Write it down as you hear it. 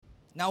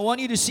Now, I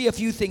want you to see a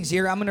few things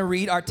here. I'm going to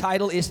read. Our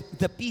title is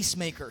The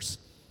Peacemakers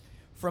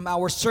from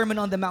our Sermon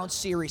on the Mount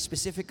series,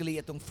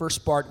 specifically itong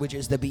first part, which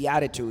is the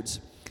Beatitudes.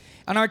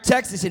 And our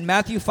text is in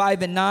Matthew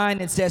 5 and 9.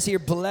 It says here,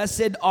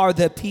 "Blessed are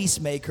the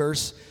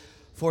peacemakers,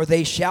 for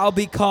they shall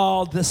be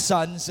called the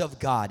sons of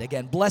God."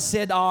 Again,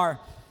 blessed are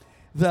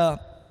the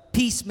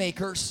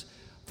peacemakers,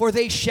 for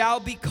they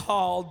shall be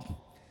called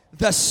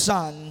the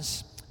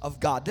sons of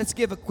God. Let's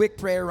give a quick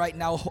prayer right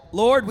now.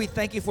 Lord, we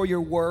thank you for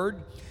your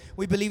word.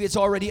 We believe it's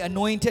already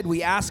anointed.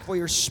 We ask for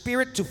your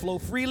spirit to flow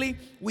freely.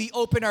 We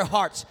open our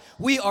hearts.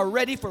 We are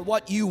ready for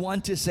what you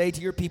want to say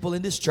to your people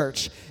in this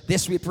church.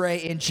 This we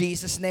pray in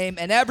Jesus' name.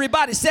 And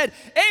everybody said,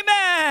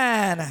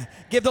 amen.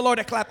 Give the Lord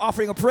a clap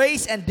offering of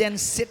praise and then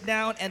sit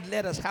down and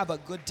let us have a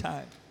good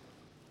time.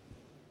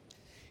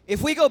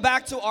 If we go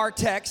back to our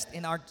text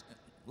in our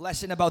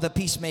lesson about the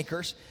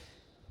peacemakers,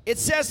 it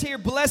says here,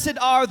 "Blessed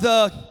are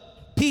the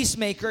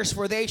peacemakers,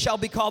 for they shall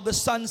be called the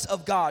sons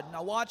of God."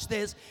 Now watch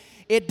this.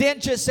 It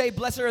didn't just say,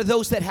 "Blessed are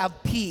those that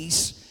have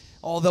peace,"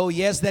 although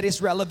yes, that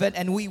is relevant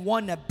and we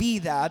want to be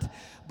that.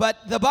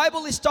 But the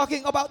Bible is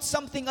talking about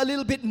something a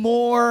little bit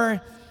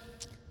more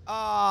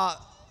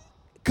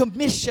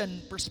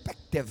commission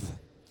perspective.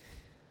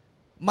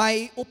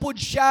 May upod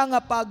siya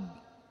nga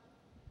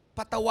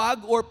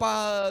patawag or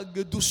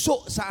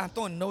pagduso sa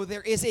aton. No,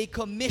 there is a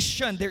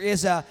commission, there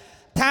is a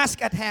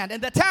task at hand.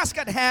 And the task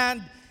at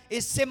hand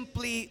is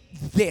simply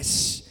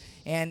this.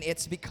 And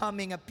it's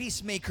becoming a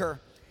peacemaker.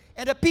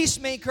 And a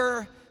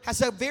peacemaker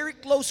has a very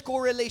close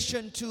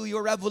correlation to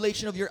your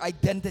revelation of your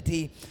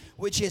identity,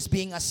 which is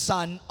being a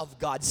son of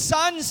God.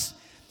 Sons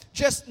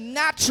just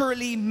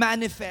naturally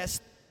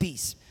manifest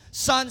peace.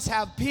 Sons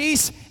have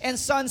peace, and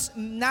sons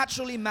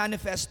naturally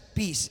manifest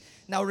peace.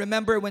 Now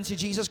remember, when si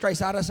Jesus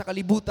Christ ara sa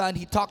kalibutan,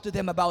 He talked to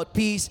them about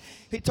peace.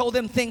 He told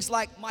them things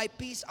like, "My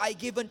peace I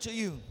give unto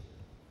you.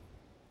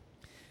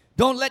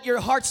 Don't let your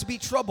hearts be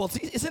troubled."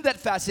 Isn't that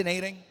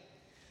fascinating?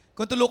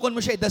 Kung tulukon mo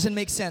siya, it doesn't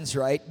make sense,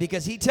 right?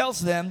 Because He tells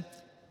them,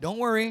 don't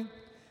worry,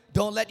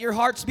 don't let your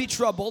hearts be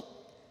troubled.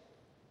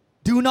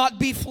 Do not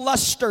be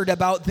flustered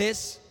about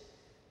this.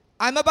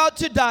 I'm about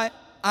to die.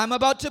 I'm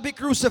about to be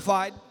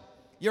crucified.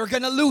 You're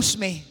gonna lose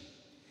me.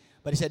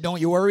 But He said,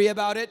 don't you worry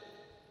about it.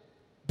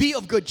 Be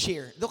of good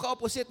cheer. Do ka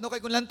opposite, no?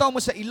 Kaya kung lantaw mo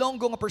sa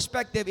Ilonggo nga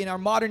perspective, in our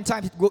modern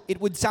times, it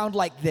would sound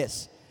like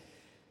this.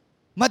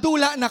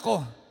 Madula na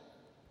ko,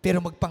 pero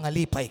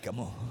magpangalipay ka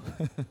mo.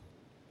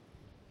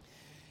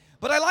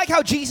 But I like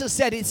how Jesus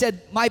said, He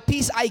said, "My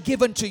peace I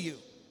give unto you."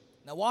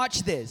 Now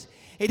watch this.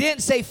 He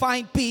didn't say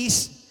find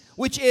peace,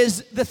 which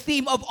is the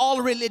theme of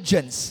all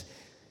religions.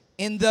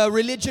 In the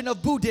religion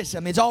of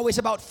Buddhism, it's always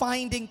about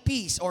finding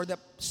peace or the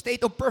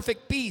state of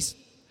perfect peace,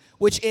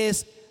 which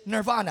is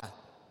nirvana.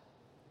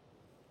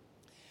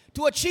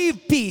 To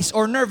achieve peace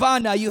or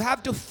nirvana, you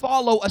have to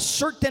follow a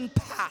certain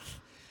path.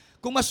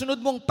 Kung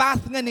masunod mong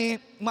path nga ni,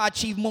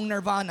 ma-achieve mong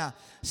nirvana.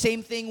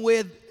 Same thing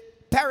with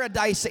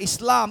paradise sa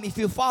Islam. If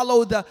you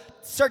follow the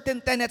certain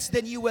tenets,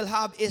 then you will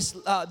have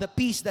the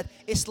peace that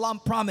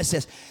Islam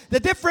promises. The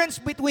difference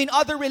between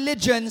other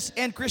religions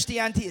and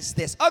Christianity is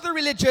this. Other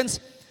religions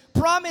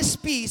promise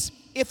peace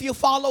if you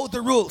follow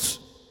the rules.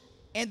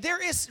 And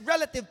there is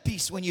relative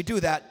peace when you do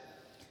that.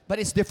 But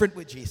it's different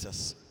with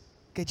Jesus.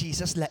 Kay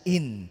Jesus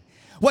lain.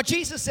 What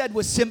Jesus said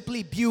was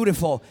simply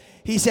beautiful.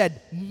 He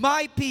said,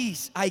 "My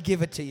peace I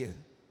give it to you."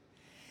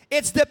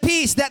 It's the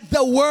peace that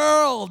the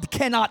world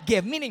cannot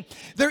give. Meaning,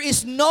 there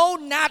is no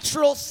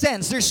natural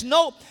sense. There's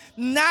no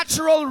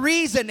natural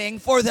reasoning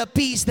for the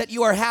peace that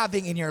you are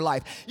having in your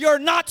life. You're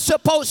not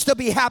supposed to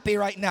be happy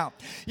right now.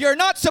 You're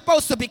not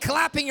supposed to be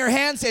clapping your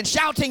hands and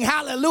shouting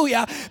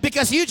hallelujah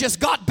because you just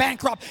got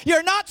bankrupt.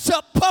 You're not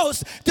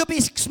supposed to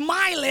be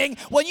smiling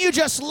when you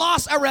just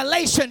lost a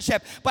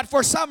relationship. But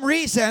for some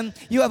reason,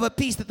 you have a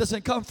peace that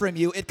doesn't come from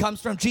you. It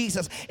comes from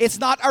Jesus. It's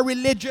not a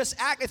religious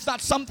act. It's not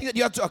something that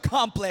you have to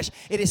accomplish.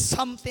 It is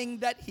something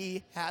that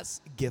He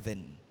has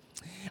given.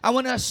 I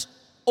want to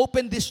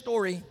open this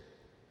story.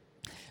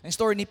 Ang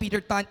story ni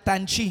Peter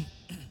Tanchi,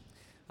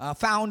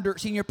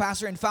 senior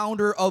pastor and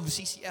founder of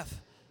CCF.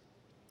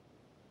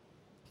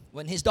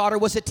 When his daughter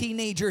was a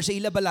teenager sa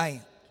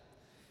Ilabalay,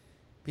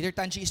 Peter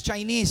Tanchi is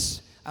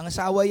Chinese. Ang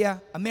asawa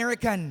niya,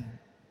 American.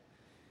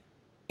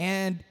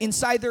 And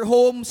inside their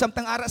home,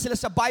 samtang ara sila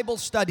sa Bible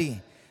study.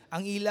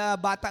 Ang ila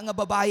bata nga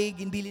babae,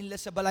 ginbilin nila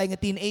sa balay nga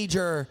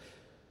teenager,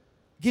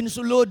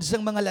 ginsulod sang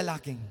mga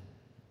lalaking.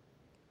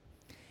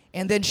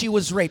 And then she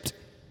was raped.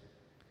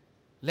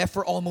 Left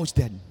for almost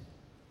dead.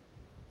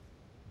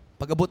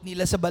 Pag-abot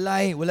nila sa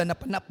balay, wala na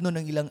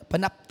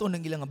panapto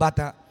ng ilang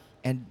bata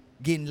and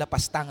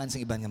ginlapastangan sa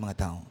ibang mga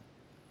tao.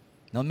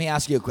 Now, let me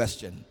ask you a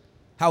question.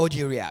 How would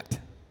you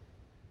react?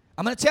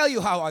 I'm going to tell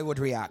you how I would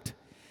react.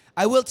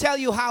 I will tell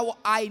you how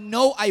I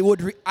know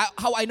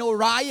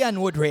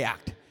Ryan would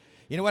react.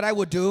 You know what I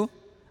would do?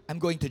 I'm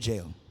going to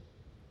jail.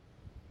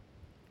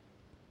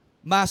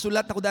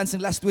 Masulat na ko daan sa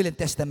last will and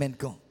testament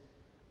ko.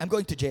 I'm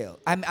going to jail.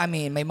 I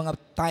mean, may mga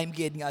time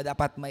gid nga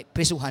dapat may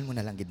prisuhan mo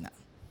na lang gid na.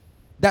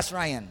 That's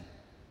Ryan.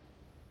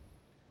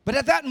 But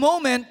at that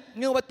moment,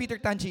 you know what Peter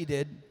Tanchi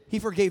did? He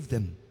forgave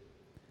them.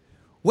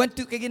 Went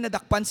to, kaya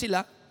nadakpan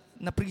sila,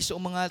 na priso,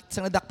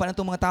 sa nadakpan na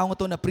itong mga taong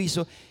ito na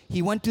priso.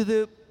 He went to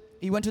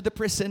the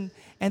prison,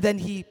 and then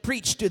he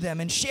preached to them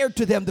and shared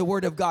to them the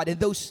word of God. And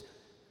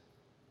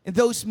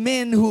those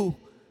men who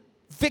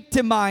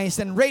victimized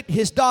and raped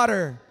his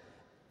daughter,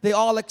 they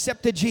all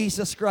accepted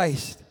Jesus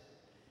Christ.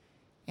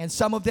 And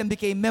some of them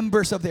became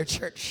members of their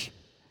church.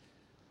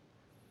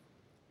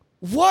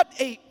 What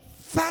a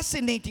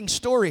fascinating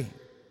story.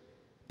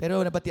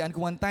 Pero nabatian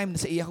ko one time,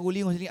 sa iya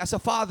kagulingon, as a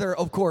father,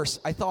 of course,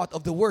 I thought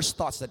of the worst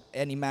thoughts that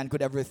any man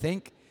could ever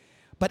think.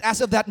 But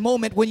as of that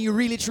moment, when you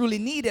really truly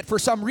need it, for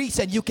some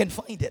reason, you can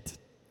find it.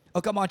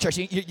 Oh, come on, church,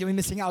 you're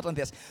missing out on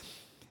this.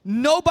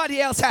 Nobody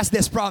else has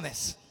this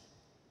promise.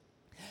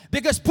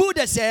 Because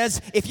Buddha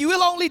says, if you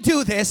will only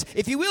do this,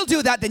 if you will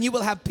do that, then you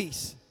will have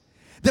peace.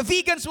 The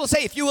vegans will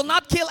say, if you will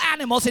not kill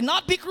animals and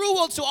not be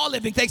cruel to all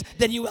living things,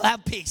 then you will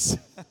have peace.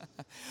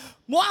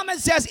 Muhammad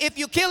says, if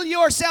you kill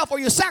yourself or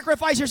you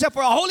sacrifice yourself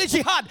for a holy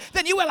jihad,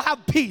 then you will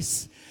have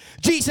peace.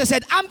 Jesus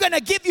said, I'm going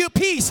to give you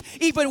peace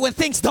even when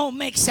things don't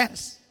make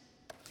sense.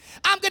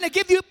 I'm going to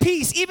give you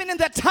peace even in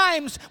the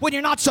times when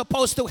you're not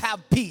supposed to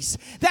have peace.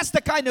 That's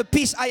the kind of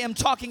peace I am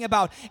talking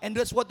about. And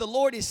that's what the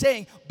Lord is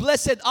saying.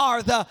 Blessed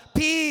are the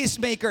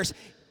peacemakers.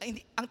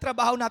 Ang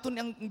trabaho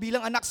natin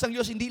bilang anak sa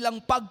Diyos, hindi lang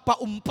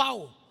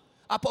pagpaumpaw.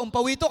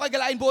 Paumpaw ito,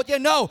 kagalain buot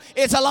yan. No,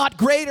 it's a lot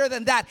greater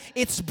than that.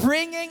 It's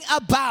bringing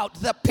about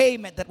the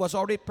payment that was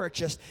already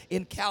purchased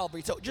in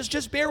Calvary. So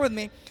just bear with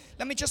me.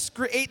 Let me just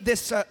create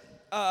this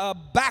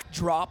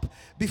backdrop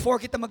before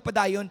kita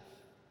magpadayon.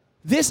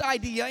 This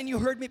idea, and you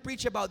heard me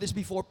preach about this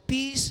before,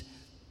 peace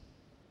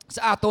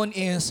sa aton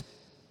is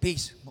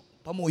peace.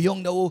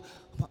 Pamuyong daw,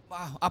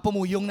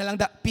 pamuyong na lang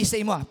da. Peace sa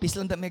imo, peace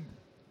lang da meg.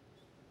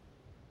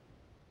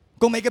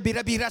 Kung may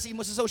kabira-bira sa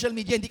imo sa social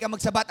media, hindi ka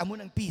magsabat, amo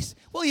ng peace.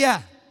 Well,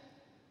 yeah.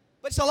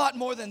 But it's a lot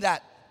more than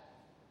that.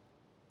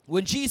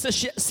 When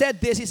Jesus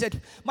said this, he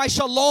said, my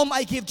shalom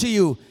I give to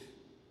you.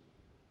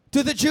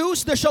 To the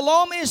Jews, the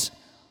shalom is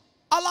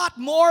a lot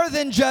more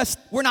than just,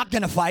 we're not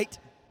going to fight.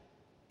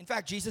 In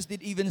fact, Jesus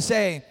did even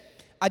say,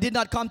 I did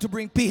not come to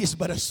bring peace,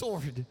 but a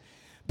sword.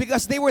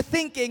 Because they were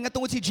thinking, nga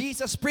tungod si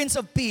Jesus, Prince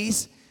of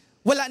Peace,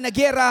 wala na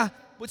gera,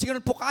 but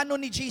siguro pukano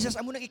ni Jesus,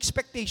 amo ng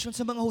expectation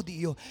sa mga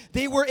Hudiyo.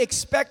 They were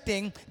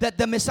expecting that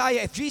the Messiah,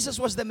 if Jesus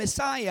was the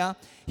Messiah,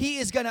 He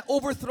is going to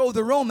overthrow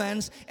the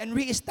Romans and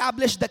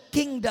reestablish the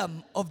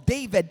kingdom of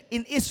David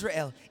in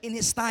Israel in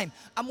His time.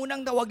 Amo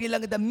nang tawag nila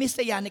the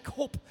messianic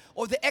hope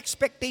or the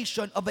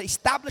expectation of the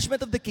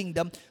establishment of the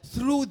kingdom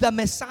through the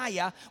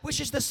Messiah,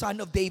 which is the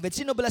son of David.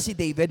 Sino bala si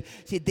David?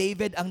 Si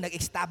David ang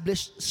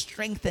nag-establish,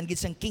 strengthen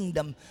isang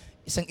kingdom,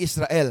 isang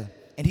Israel.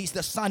 And he's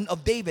the son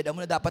of David.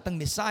 Amo na dapat ang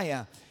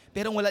Messiah.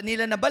 Pero wala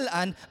nila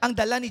nabalaan, ang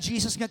dala ni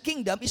Jesus nga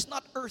kingdom is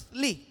not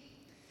earthly.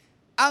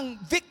 Ang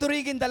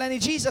victory gindala ni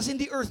Jesus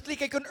hindi earthly,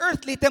 kay kung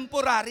earthly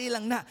temporary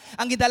lang na.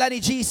 Ang gindala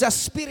ni Jesus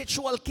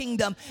spiritual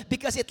kingdom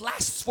because it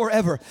lasts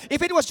forever.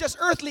 If it was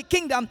just earthly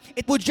kingdom,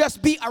 it would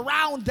just be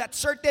around that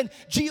certain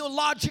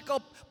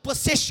geological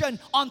position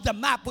on the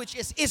map, which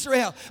is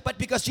Israel. But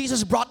because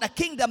Jesus brought a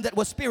kingdom that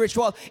was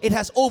spiritual, it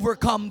has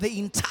overcome the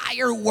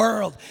entire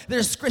world.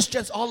 There's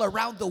Christians all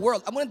around the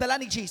world. Amo nang dala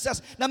ni Jesus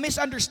na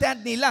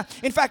misunderstand nila.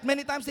 In fact,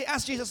 many times they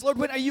ask Jesus,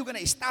 Lord, when are you going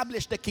to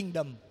establish the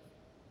kingdom?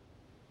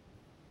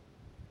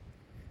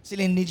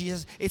 Sila ni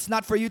Jesus, it's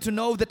not for you to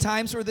know the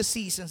times or the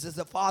seasons as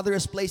the Father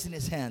has placed in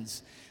His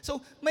hands.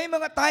 So, may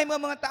mga time,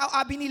 mga tao,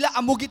 abi nila,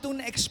 amog itong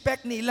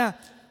na-expect nila.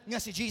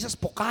 Nga si Jesus,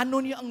 pokano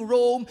niya ang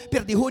Rome,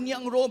 perdihon niya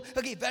ang Rome,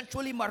 kag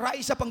eventually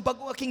maray sa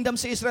pangbagong kingdom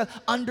sa Israel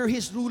under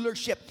His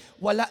rulership.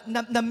 Wala,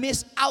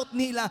 na-miss out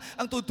nila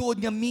ang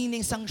tutuod nga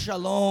meaning sang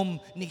shalom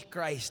ni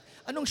Christ.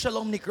 Anong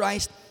shalom ni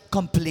Christ?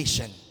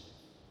 Completion.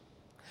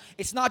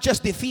 It's not just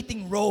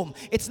defeating Rome.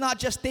 It's not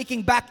just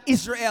taking back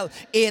Israel.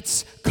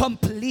 It's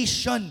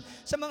completion.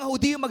 Sa mga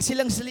Hudiyo,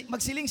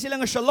 magsiling sila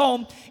ng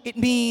shalom, it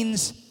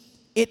means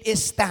it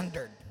is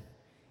standard.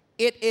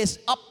 It is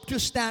up to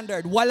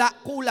standard. Wala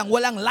kulang,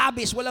 walang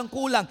labis, walang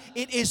kulang.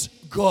 It is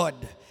good.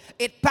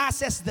 It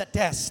passes the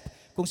test.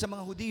 Kung sa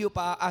mga Hudiyo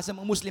pa, sa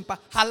mga Muslim pa,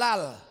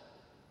 halal.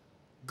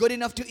 Good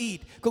enough to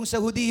eat. Kung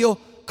sa Hudiyo,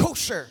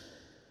 kosher.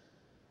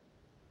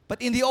 But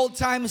in the old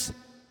times,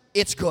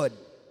 it's good.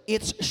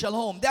 It's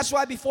shalom. That's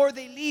why before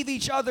they leave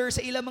each other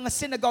sa ilang mga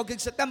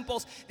synagogues, sa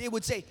temples, they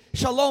would say,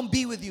 shalom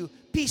be with you,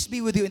 peace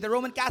be with you. In the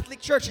Roman Catholic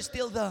Church, it's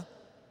still the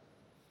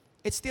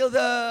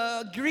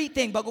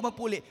greeting bago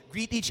magpuli.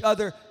 Greet each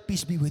other,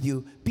 peace be with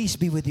you, peace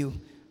be with you.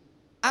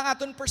 Ang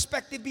aton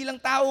perspective bilang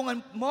tao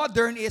ng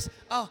modern is,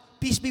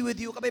 peace be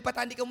with you, kabay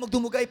patandi kang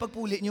magdumugay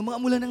pagpuli niyo,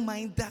 mga mula ng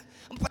mind da.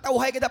 Ang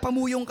patawhay kada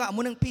pamuyong ka,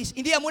 amo ng peace.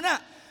 Hindi amo na.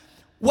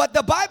 What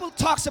the Bible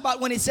talks about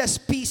when it says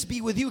peace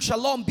be with you,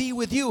 shalom be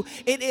with you,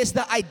 it is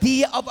the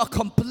idea of a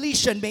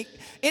completion.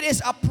 It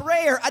is a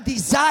prayer, a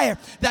desire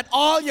that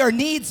all your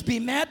needs be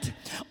met,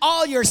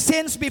 all your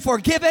sins be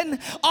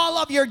forgiven,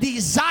 all of your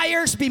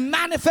desires be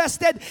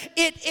manifested.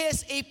 It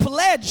is a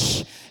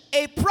pledge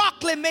a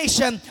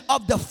proclamation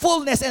of the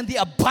fullness and the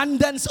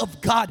abundance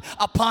of God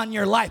upon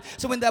your life.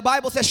 So when the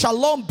Bible says,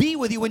 shalom be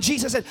with you, when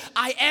Jesus said,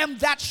 I am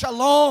that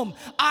shalom,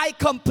 I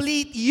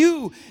complete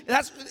you.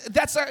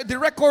 That's a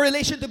direct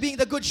correlation to being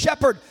the good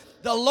shepherd.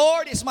 The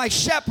Lord is my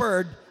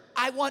shepherd.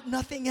 I want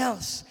nothing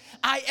else.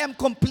 I am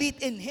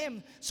complete in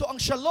Him. So ang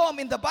shalom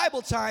in the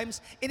Bible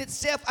times, in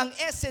itself, ang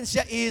essence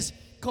niya is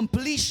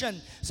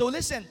completion. So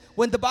listen,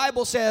 when the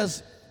Bible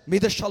says, may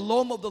the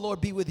shalom of the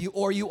Lord be with you,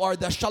 or you are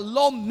the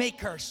shalom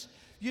makers,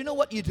 you know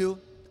what you do?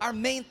 Our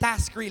main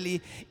task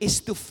really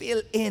is to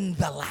fill in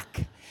the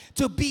lack.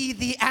 To be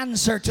the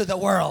answer to the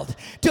world,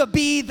 to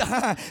be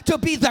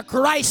the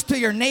Christ to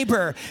your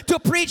neighbor, to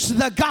preach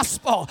the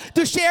gospel,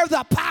 to share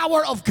the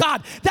power of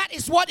God. That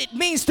is what it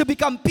means to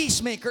become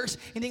peacemakers.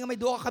 Hindi nga may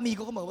duwa ka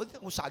kamigo ko, wag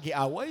kang sagi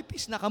away,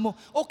 peace na ka mo.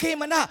 Okay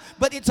man na,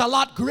 but it's a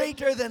lot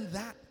greater than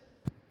that.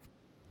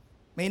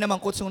 May naman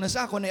kutsong na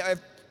sa ako na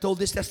I've told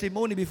this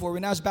testimony before.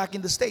 When I was back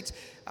in the States,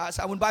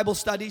 sa one Bible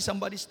study,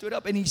 somebody stood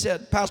up and he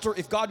said, Pastor,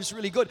 if God is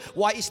really good,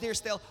 why is there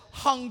still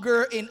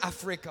hunger in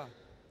Africa?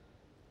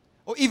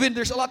 Or even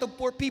there's a lot of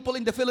poor people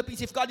in the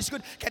Philippines. If God is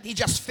good, can't He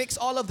just fix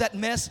all of that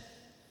mess?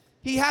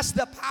 He has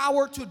the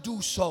power to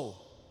do so.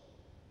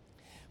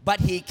 But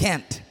He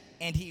can't.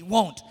 And He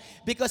won't.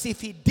 Because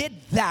if He did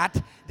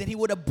that, then He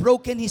would have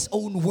broken His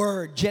own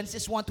word.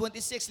 Genesis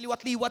 1:26,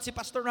 liwat-liwat si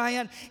Pastor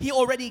Ryan. He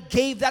already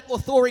gave that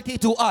authority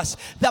to us.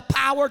 The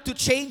power to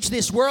change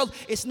this world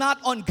is not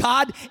on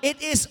God.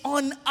 It is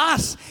on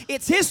us.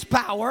 It's His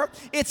power.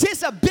 It's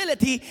His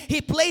ability.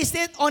 He placed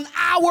it on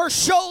our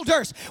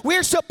shoulders.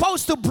 We're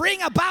supposed to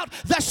bring about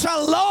the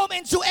shalom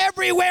into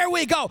everywhere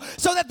we go.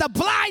 So that the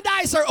blind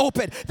eyes are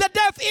open. The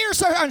deaf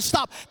ears are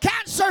unstopped.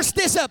 Cancers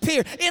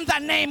disappear in the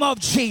name of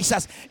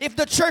Jesus. If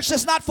the church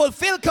does not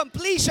fulfill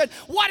completion,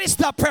 what is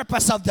the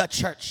purpose of the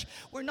church?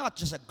 We're not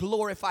just a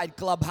glorified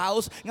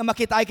clubhouse nga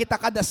makita kita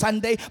kada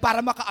Sunday para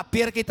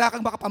maka-appear kita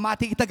kang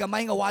makapamati kita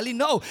gamay nga wali.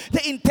 No,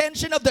 the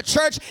intention of the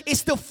church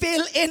is to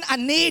fill in a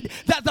need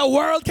that the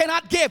world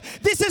cannot give.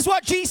 This is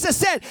what Jesus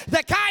said.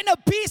 The kind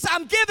of peace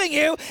I'm giving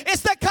you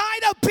is the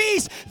kind of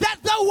peace that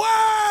the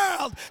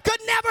world could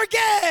never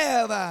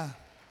give.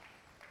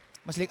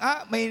 Mas like,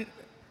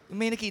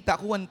 may nakita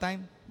ko one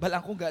time.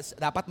 Balang ko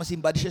dapat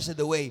masimbad siya sa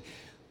the way.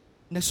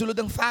 Nagsulod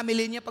ang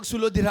family niya.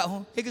 Pagsulod dira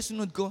ako, hey,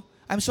 kasunod ko.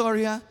 I'm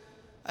sorry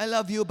I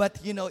love you, but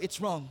you know, it's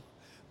wrong.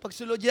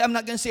 Pagsulod niya, I'm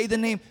not gonna say the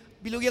name.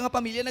 Bilog yung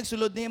pamilya,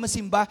 nagsulod niya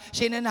masimba.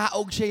 Siya na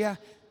nahaog siya.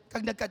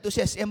 Kag nagkato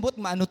sa SM, but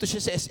maano to siya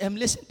sa SM.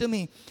 Listen to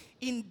me.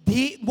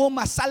 Hindi mo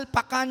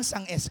masalpakan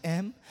sang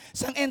SM,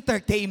 sang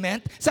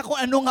entertainment, sa kung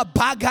ano nga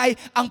bagay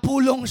ang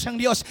pulong siyang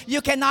Diyos.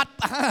 You cannot,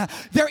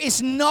 there's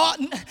no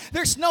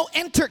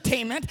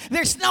entertainment,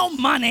 there's no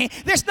money,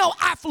 there's no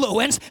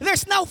affluence,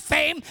 there's no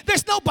fame,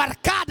 there's no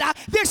barkada,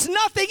 there's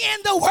nothing in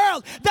the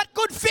world that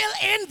could fill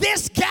in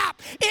this gap.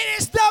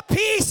 It is the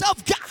peace of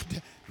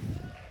God.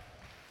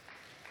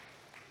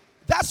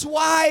 That's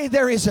why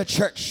there is a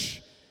church.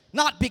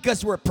 Not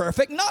because we're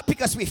perfect, not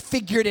because we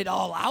figured it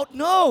all out.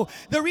 No,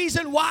 the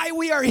reason why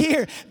we are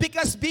here,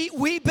 because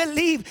we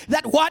believe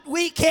that what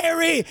we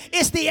carry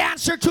is the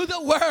answer to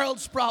the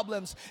world's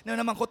problems. Na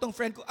naman ko tong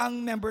friend ko,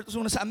 ang member to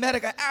sa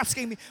America,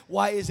 asking me,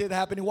 why is it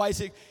happening? Why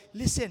is it?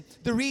 Listen,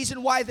 the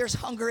reason why there's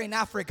hunger in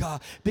Africa,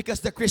 because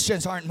the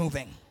Christians aren't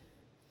moving.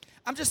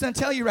 I'm just going to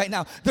tell you right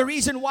now, the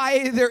reason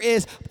why there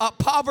is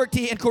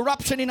poverty and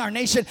corruption in our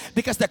nation,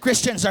 because the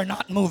Christians are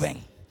not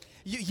moving.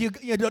 You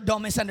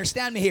don't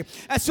misunderstand me here.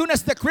 As soon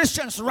as the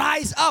Christians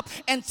rise up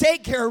and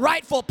take their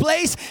rightful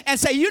place and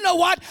say, you know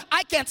what,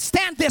 I can't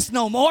stand this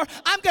no more.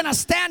 I'm going to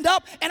stand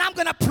up and I'm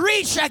going to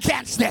preach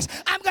against this.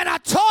 I'm going to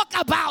talk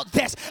about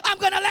this. I'm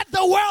going to let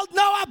the world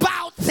know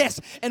about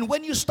this. And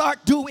when you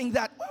start doing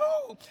that,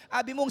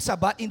 abi mong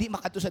sabat, hindi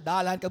makato sa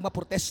dalan, kag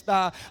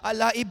maprotesta,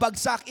 ala,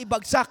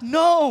 ibagsak.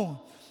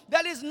 No,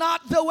 that is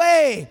not the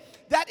way.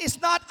 That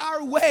is not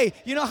our way.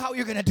 You know how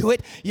you're going to do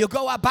it? You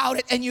go about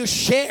it and you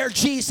share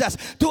Jesus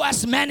to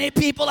as many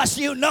people as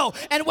you know.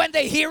 And when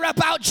they hear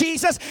about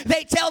Jesus,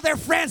 they tell their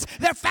friends,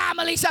 their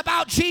families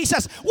about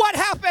Jesus. What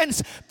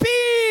happens?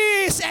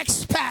 Peace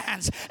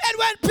expands. And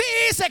when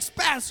peace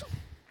expands,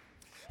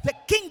 the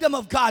kingdom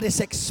of God is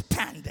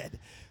expanded.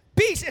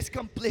 Peace is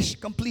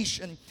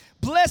completion.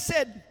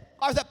 Blessed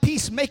are the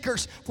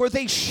peacemakers, for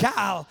they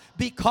shall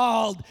be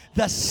called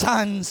the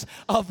sons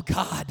of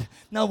God.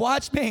 Now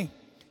watch me.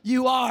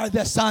 You are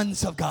the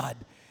sons of God.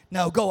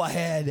 Now go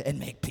ahead and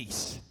make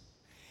peace.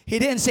 He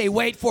didn't say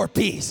wait for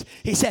peace.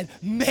 He said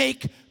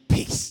make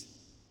peace.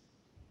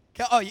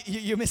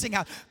 You're missing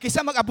out.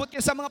 Kaysa mag-abot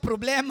ka sa mga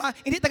problema,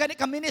 hindi tagani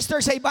ka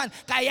minister sa iban,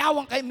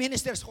 kayawang kay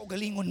minister sa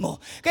galingon mo.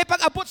 Kaya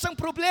pag-abot sang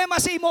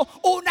problema sa imo,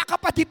 una ka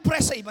pa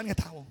depress sa iban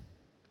nga tao.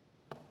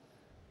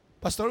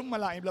 Pastor,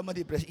 malain lang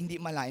ma-depress. Hindi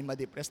malain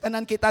ma-depress.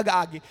 Tanan kita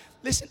gaagi.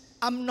 Listen,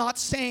 I'm not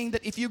saying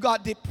that if you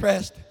got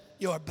depressed,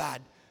 you're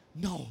bad.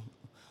 No.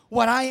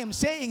 What I am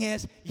saying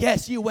is,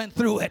 yes, you went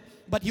through it,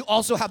 but you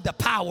also have the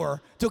power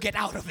to get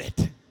out of it.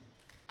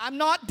 I'm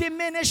not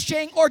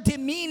diminishing or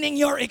demeaning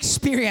your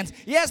experience.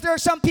 Yes, there are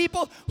some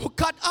people who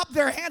cut up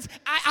their hands.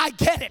 I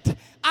get it.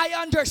 I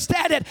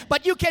understand it.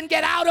 But you can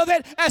get out of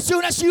it as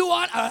soon as you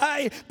want.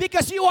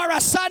 Because you are a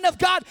son of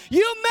God.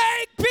 You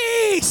make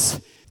peace.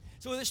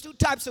 So there's two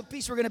types of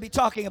peace we're going to be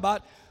talking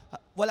about.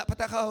 Wala pa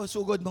taka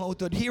sugod mga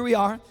utod. Here we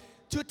are.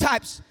 Two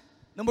types.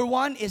 Number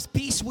one is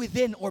peace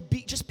within or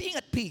just being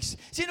at peace.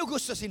 Sino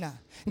gusto sina?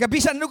 Nga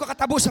bisan ano ka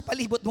katabo sa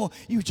palibot mo,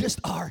 you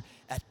just are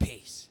at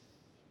peace.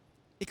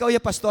 Ikaw ya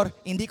pastor,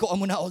 hindi ko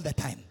amo na all the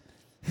time.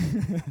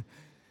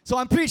 So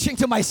I'm preaching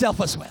to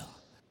myself as well.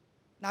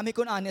 Nami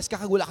kun honest,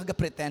 kakagula ka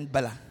pretend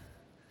bala.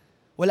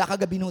 Wala ka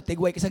binutig,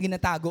 way ka sa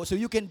ginatago, so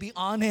you can be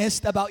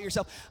honest about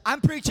yourself.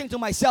 I'm preaching to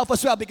myself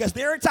as well because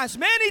there are times,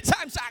 many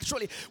times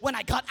actually, when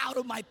I got out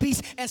of my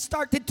peace and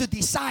started to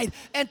decide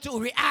and to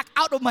react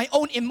out of my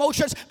own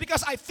emotions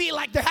because I feel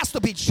like there has to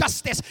be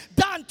justice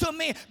done to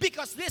me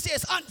because this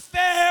is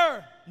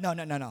unfair.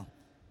 No.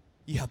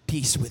 You have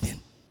peace within.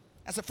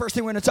 That's the first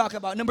thing we're going to talk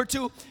about. Number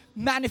two,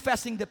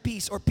 manifesting the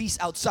peace or peace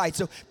outside.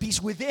 So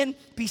peace within,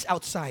 peace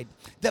outside.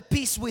 The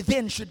peace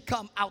within should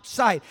come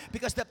outside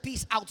because the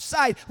peace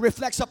outside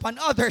reflects upon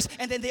others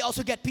and then they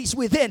also get peace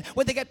within.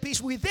 When they get peace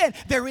within,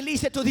 they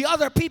release it to the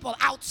other people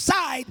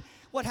outside.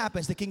 What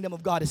happens? The kingdom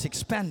of God is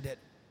expanded.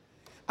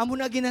 Amo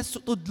na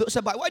ginatudlo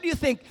sa Bible. Why do you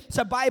think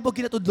sa Bible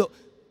ginatudlo?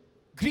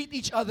 Greet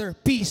each other,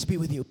 peace be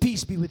with you,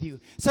 peace be with you.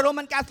 Sa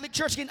Roman Catholic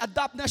Church,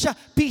 kin-adopt na siya,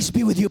 peace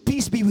be with you,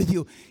 peace be with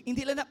you.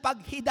 Hindi lang na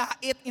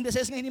paghidait, in the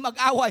sense nga hindi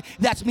mag-away.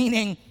 That's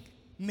meaning,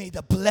 may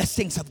the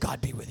blessings of God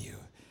be with you.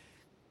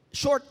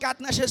 Shortcut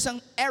na siya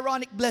sang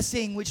Aaronic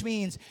blessing, which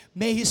means,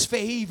 may His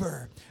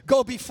favor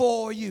go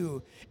before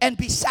you, and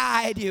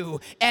beside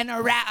you, and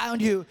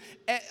around you,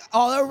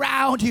 all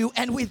around you,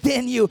 and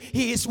within you.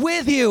 He is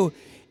with you.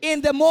 In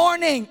the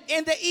morning,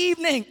 in the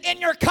evening, in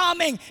your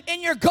coming,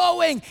 in your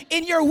going,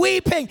 in your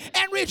weeping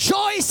and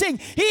rejoicing.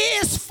 He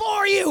is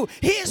for you.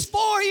 He is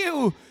for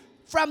you.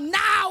 From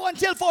now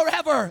until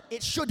forever,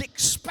 it should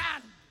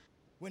expand.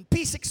 When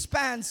peace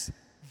expands,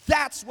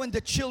 that's when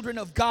the children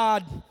of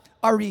God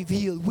are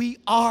revealed. We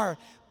are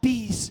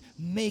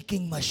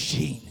peace-making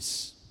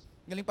machines.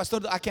 Galing pastor,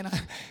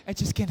 I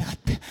just cannot.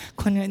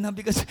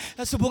 Because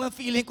nasubong ang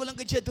feeling ko lang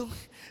kaya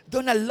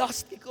doon na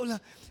lost ko lang.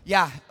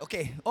 Yeah,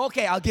 okay,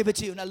 I'll give it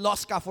to you. Na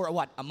lost ka for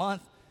what? A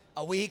month?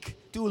 A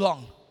week? Too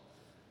long.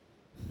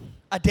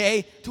 A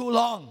day? Too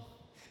long.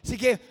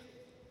 Sige,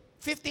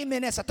 15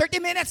 minutes, 30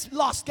 minutes,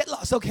 lost, get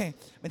lost. Okay,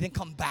 but then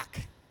come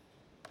back.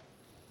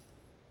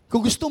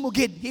 Kung gusto mo,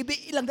 gid,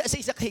 hibi ilang da sa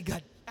isa kay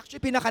God.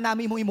 Actually,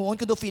 pinakanami mo imuon,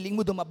 kung feeling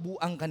mo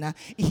dumabuang ka na,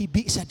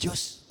 ihibi sa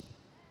Diyos.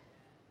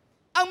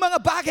 Ang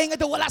mga bagay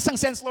nga wala sang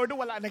sense, Lord,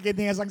 wala na gid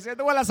nga sang sense,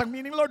 wala sang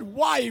meaning, Lord,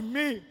 why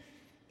me?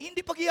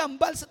 Hindi pag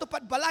ihambal sa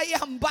tupad balay,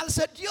 ihambal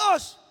sa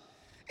Diyos.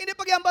 Hindi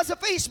pag ihambal sa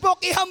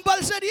Facebook,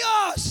 ihambal sa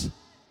Diyos.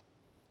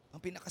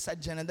 Ang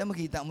pinakasadya na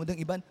makita mo ng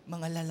iban,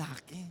 mga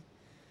lalaki.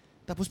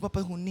 Tapos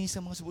mapahuni sa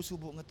mga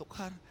subo-subo nga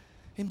tukar.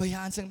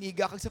 Himbayaan sang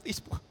miga kag sa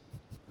Facebook.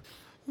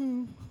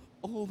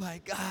 Oh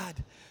my God.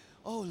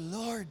 Oh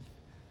Lord.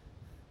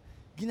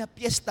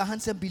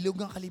 Ginapiestahan sa bilog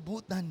ng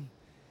kalibutan.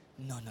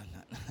 No.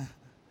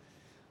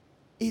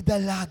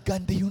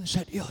 Idalagan na yun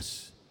sa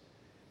Diyos.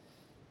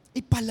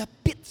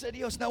 Ipalapit sa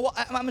Diyos. Now,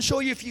 I'm going to show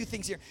you a few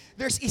things here.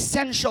 There's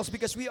essentials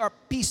because we are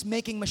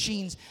peacemaking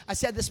machines. I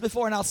said this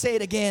before and I'll say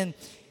it again.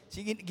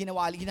 Sige,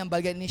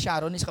 ginambalgan ni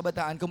Sharon, ni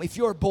kabataan ko, if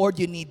you're bored,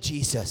 you need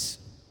Jesus.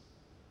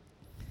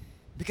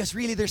 Because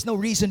really, there's no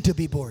reason to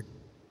be bored.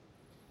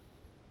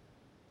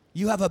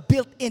 You have a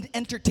built-in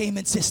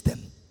entertainment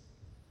system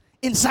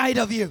inside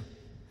of you.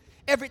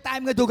 Every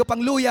time nga duga pang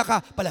luya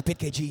ka, palapit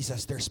kay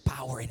Jesus. There's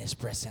power in His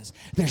presence.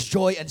 There's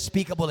joy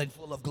unspeakable and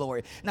full of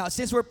glory. Now,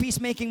 since we're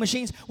peacemaking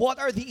machines,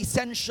 what are the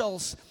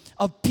essentials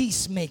of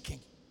peacemaking?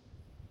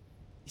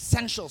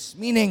 Essentials,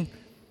 meaning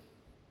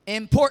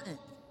important.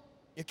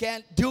 You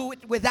can't do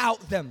it without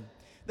them.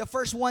 The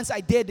first ones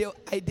I did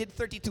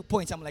 32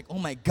 points. I'm like, oh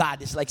my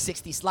God, it's like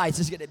 60 slides.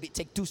 This is going to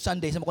take 2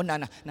 Sundays.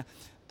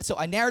 So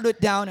I narrowed it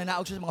down and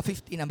naog siya sa mga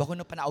 15. Bako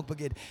na panaog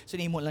pagid. So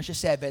nimo lang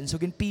siya 7.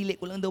 So ginpili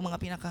ko lang daw mga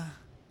pinaka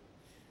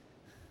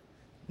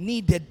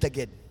needed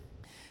tagid.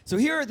 So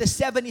here are the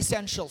 7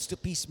 essentials to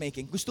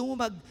peacemaking. Gusto mo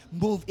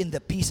mag-move in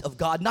the peace of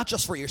God, not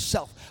just for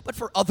yourself, but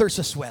for others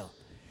as well.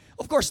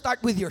 Of course,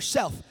 start with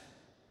yourself.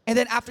 And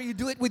then after you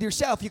do it with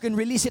yourself, you can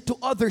release it to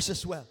others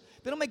as well.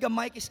 Pero may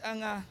gamay is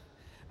ang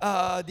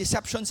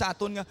deception sa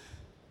aton nga,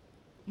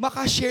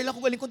 makashare lang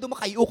ko galing kung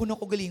makayo ko na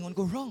ko galingon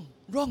ko.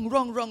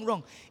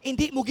 Wrong.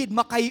 Hindi mo gid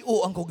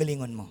makayo ang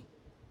kogalingon mo.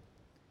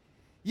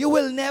 You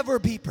will never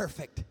be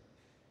perfect.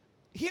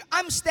 Here,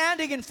 I'm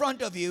standing in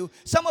front of you.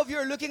 Some of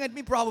you are looking at me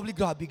probably,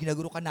 grabe,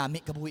 ginaguro ka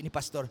nami, kabuhi ni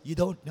pastor. You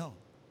don't know.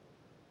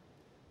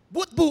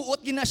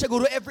 Buot gina siya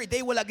guro every day,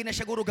 wala gina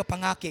siya guro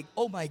pangakig.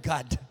 Oh my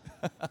God.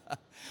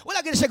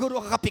 Wala gina siya guro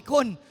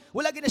kakapikon.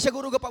 Wala gina siya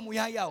guro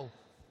pamuyayaw.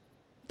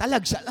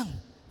 Talagsa lang.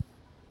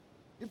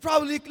 You're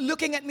probably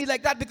looking at me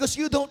like that because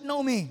you don't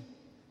know me.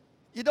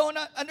 You don't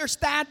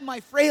understand my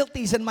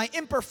frailties and my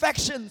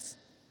imperfections.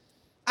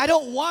 I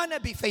don't want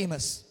to be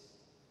famous.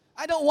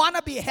 I don't want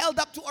to be held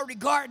up to a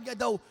regard nga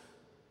daw.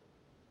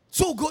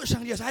 Sugo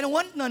siyang Diyos. I don't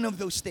want none of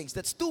those things.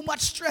 That's too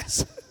much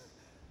stress.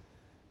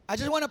 I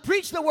just want to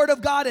preach the Word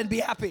of God and be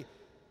happy.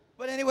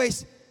 But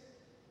anyways,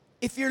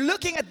 if you're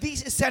looking at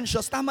these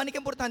essentials, tama ni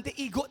importante,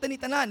 igo ta ni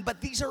tanan. But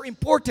these are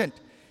important.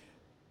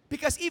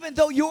 Because even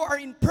though you are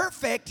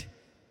imperfect,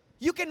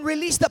 you can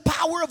release the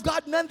power of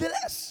God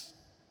nonetheless.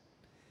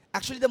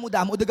 Actually,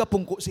 damo-damo, daga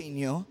pungko sa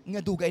inyo, nga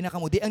dugay na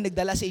kamudi, ang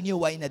nagdala sa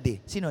inyo, why na di?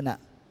 Sino na?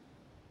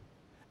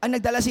 Ang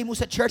nagdala sa inyo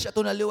sa church,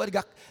 ato na luwad,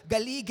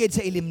 galigid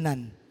sa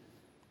ilimnan.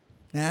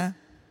 Na?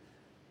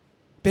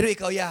 Pero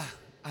ikaw,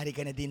 ari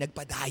ka na di,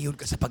 nagpadayon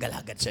ka sa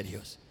pagalagad sa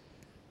Diyos.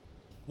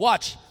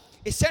 Watch.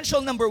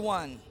 Essential number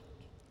 1.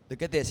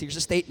 Look at this. Here's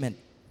a statement.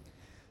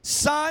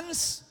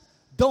 Sons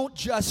don't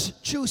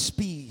just choose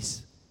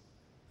peace.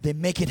 They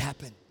make it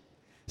happen.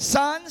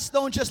 Sons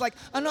don't just like,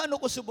 ano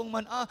ko subong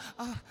man,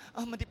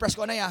 ma-depress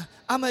ko na ya.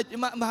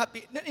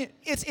 Ma-happy.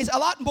 It's a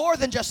lot more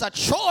than just a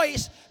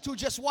choice to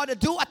just want to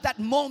do at that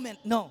moment.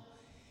 No.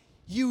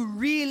 You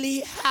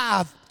really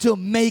have to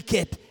make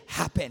it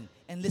happen.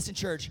 And listen,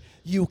 church,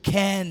 you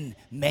can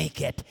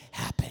make it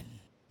happen.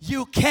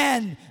 You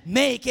can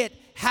make it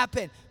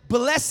happen.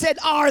 Blessed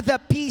are the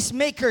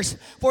peacemakers,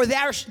 for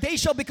they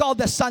shall be called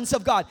the sons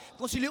of God.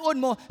 Kung siliun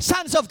mo,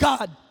 sons of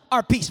God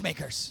are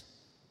peacemakers.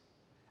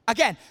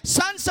 Again,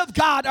 sons of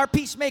God are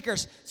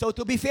peacemakers. So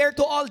to be fair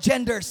to all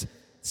genders,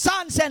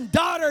 sons and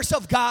daughters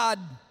of God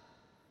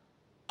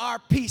are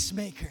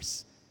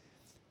peacemakers.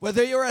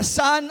 Whether you're a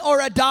son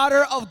or a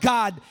daughter of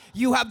God,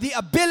 you have the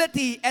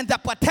ability and the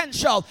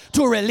potential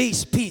to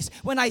release peace.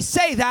 When I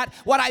say that,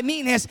 what I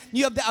mean is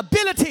you have the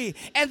ability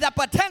and the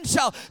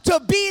potential to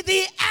be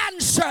the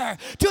answer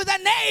to the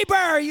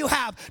neighbor you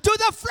have, to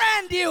the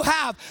friend you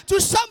have,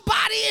 to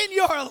somebody in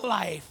your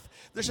life.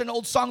 There's an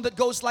old song that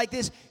goes like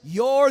this: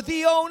 you're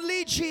the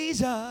only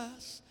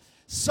Jesus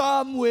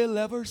some will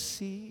ever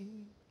see.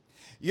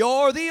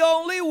 You're the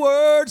only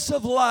words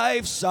of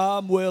life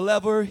some will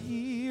ever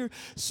hear.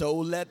 So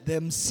let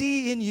them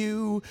see in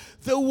you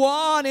the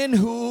one in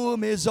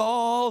whom is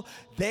all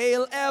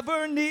they'll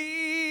ever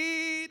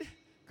need.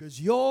 Because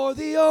you're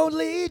the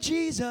only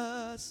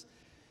Jesus.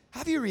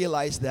 Have you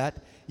realized that?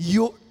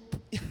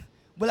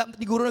 Wala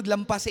siguro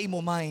naglampas sa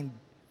imo mind.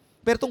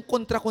 Pero itong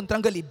kontra-kontrang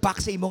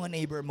galibak sa imo nga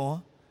neighbor mo,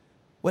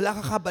 wala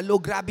ka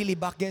kabalo, grabe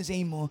libak yan sa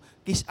imo.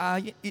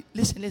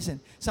 Listen.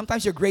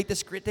 Sometimes your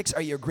greatest critics are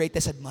your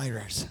greatest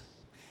admirers.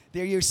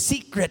 They're your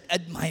secret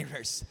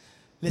admirers.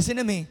 Listen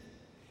to me.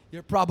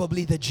 You're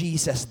probably the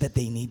Jesus that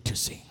they need to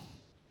see.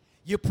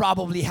 You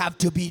probably have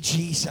to be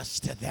Jesus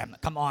to them.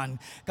 Come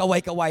on.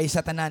 Kaway-kaway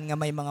sa tanan nga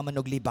may mga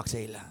manuglibak sa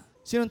ila.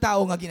 Sinong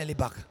tao nga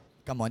ginalibak?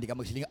 Come on, di ka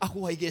magsiling.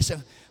 Ako ay guess,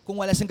 kung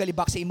wala sang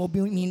galibak sa imo,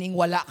 meaning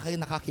wala ka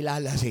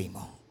nakakilala sa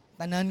imo.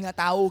 Tanan nga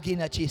tao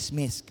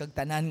gina-chismis, kag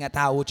tanan nga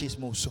tao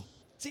chismoso.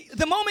 See,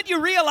 the moment you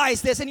realize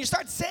this and you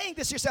start saying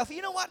this to yourself, you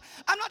know what?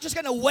 I'm not just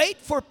gonna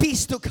wait for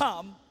peace to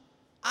come.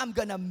 I'm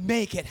gonna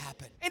make it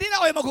happen. Hindi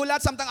na ako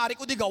magulat, samtang ari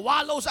ko di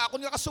gawalaw sa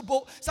akong nga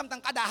kasubo, samtang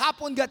kada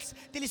hapon gats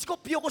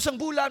teleskopyo ko sang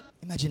bulan.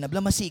 Imagine,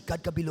 nabla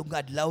masikad kabilog nga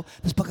adlaw,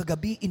 tapos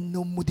pagkagabi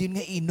inom mo din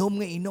nga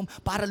inom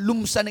para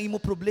lumsa na imo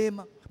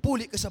problema.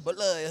 Puli ka sa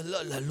balay,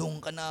 lalong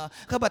ka na.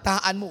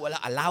 Kabataan mo, wala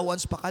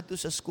allowance pa kadto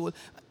sa school.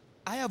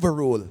 I have a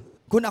rule.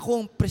 Kung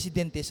akong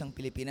presidente sa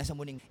Pilipinas,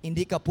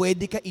 hindi ka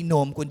pwede ka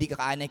inom kung hindi ka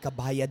kaanay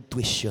kabayad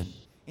tuition.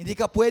 Hindi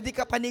ka pwede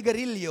ka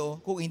panigarilyo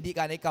kung hindi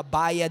ka kaanay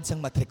kabayad sang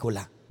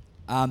matrikula.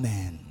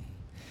 Amen.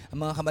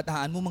 Ang mga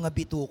kabataan mo, mga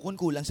bitukon,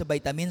 kulang sa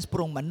vitamins,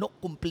 purong manok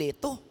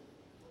kumpleto.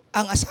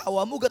 Ang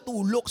asawa mo,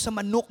 gatulok sa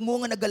manok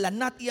mo nga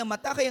nagalanat iya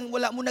mata, kaya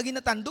wala mo na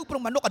ginatandog,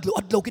 purong manok,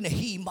 adlaw-adlaw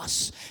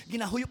kinahimas,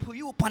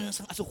 ginahuyup-huyupan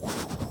sang aso.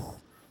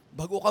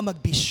 Bago ka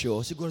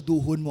magbisyo,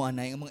 siguraduhon mo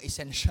anay ang mga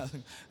essential.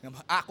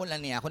 Ako lang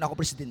niya, kung ako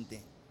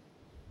presidente.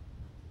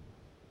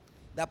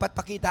 Dapat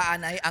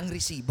pakitaan ay ang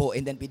resibo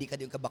and then pili ka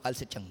din kabakal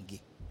sa tiyanggi.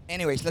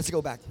 Anyways, let's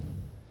go back.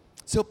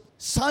 So,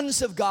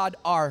 sons of God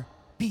are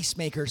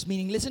peacemakers,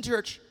 meaning, listen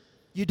church,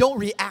 you don't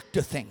react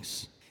to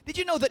things. Did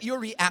you know that your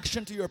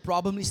reaction to your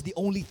problem is the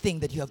only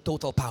thing that you have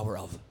total power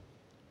of?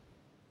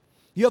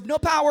 You have no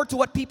power to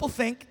what people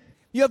think.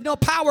 You have no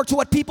power to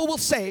what people will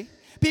say.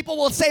 People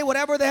will say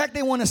whatever the heck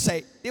they want to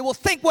say. They will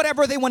think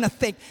whatever they want to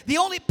think. The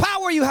only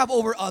power you have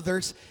over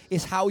others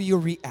is how you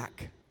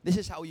react. This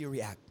is how you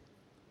react.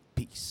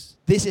 Peace.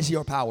 This is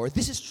your power.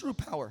 This is true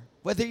power.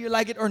 Whether you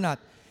like it or not,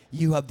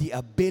 you have the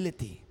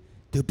ability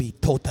to be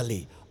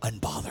totally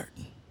unbothered.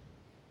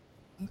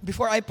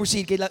 Before I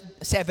proceed, kay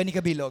 7 ni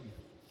Kabilog,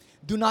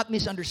 do not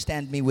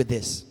misunderstand me with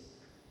this.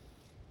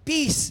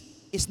 Peace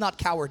is not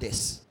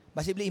cowardice.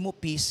 Basibli imo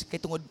peace,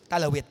 kay tungod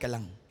talawit ka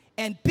lang.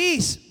 And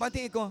peace,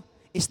 pati ko,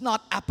 is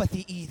not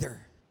apathy either.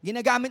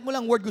 Ginagamit mo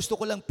lang word, gusto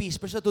ko lang peace,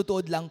 pero sa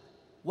tutuod lang,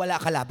 wala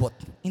kalabot.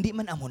 Hindi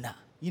man amo na.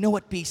 You know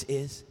what peace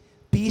is?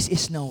 Peace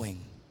is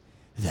knowing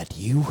that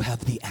you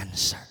have the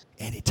answer.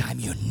 Anytime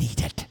you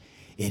need it,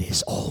 it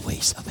is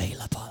always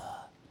available.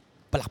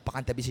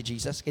 Palakpakan tabi si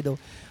Jesus. Kaya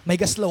may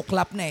slow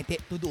clap na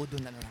tuduod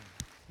na lang.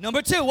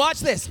 Number 2,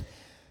 watch this.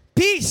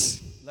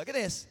 Peace, look at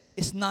this,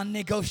 is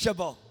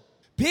non-negotiable.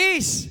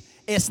 Peace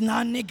is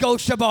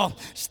non-negotiable.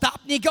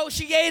 Stop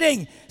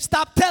negotiating.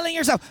 Stop telling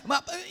yourself,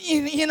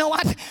 you know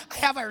what? I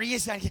have a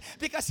reason.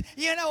 Because,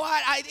 you know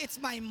what?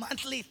 It's my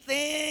monthly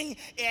thing.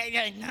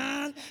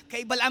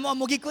 Kay bala mo,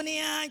 mugi ko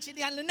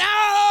niyan.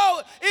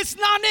 No! It's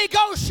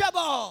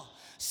non-negotiable.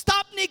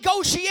 Stop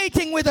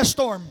negotiating with a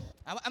storm.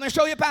 I'm going to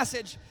show you a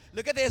passage.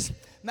 Look at this.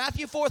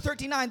 Matthew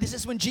 4:39. This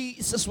is when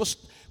Jesus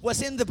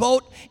was in the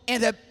boat,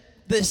 and the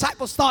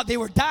disciples thought they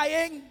were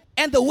dying.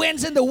 And the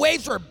winds and the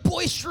waves were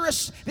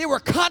boisterous. They were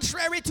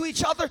contrary to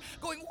each other,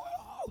 going,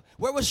 whoa!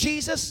 Where was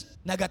Jesus?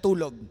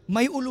 Nagatulog.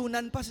 May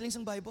ulunan pa sa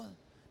isang Bible.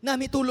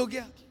 Namitulog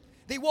yan.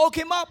 They woke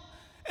him up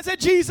and said,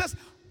 Jesus,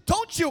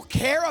 don't you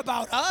care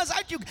about us?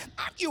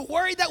 Aren't you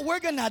worried that we're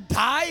gonna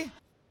die?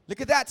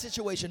 Look at that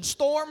situation.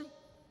 Storm,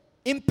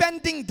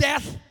 impending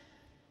death,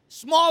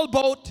 small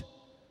boat,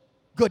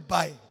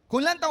 goodbye.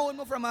 Kung lantawan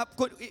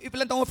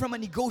mo from a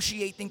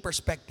negotiating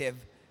perspective,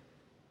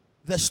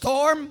 the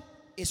storm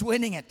is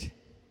winning it.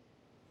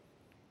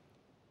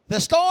 The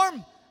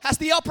storm has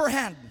the upper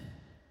hand.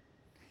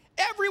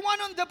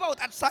 Everyone on the boat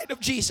outside of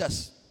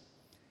Jesus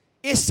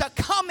is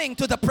succumbing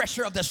to the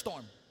pressure of the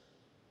storm.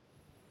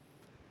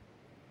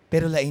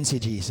 Pero lain si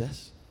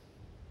Jesus.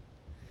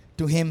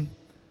 To him,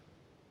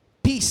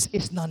 peace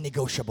is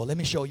non-negotiable. Let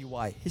me show you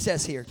why. He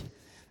says here,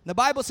 the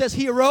Bible says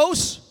he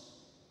arose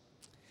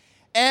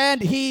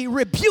and he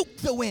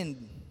rebuked the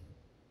wind.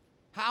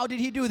 How did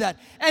he do that?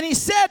 And he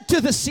said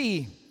to the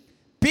sea,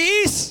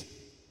 peace,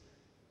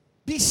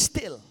 be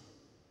still.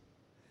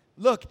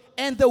 Look,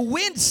 and the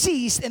wind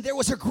ceased, and there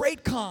was a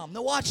great calm.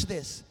 Now watch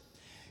this.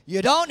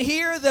 You don't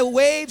hear the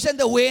waves and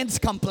the winds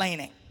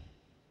complaining.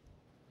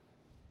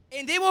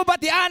 Hindi mo ba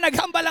diyan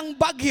naghambalang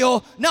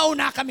bagyo,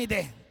 nauna kami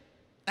din.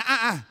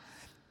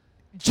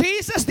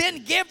 Jesus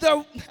didn't give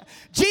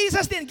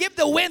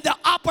the wind the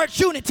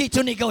opportunity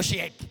to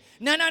negotiate.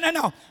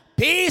 No.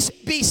 Peace,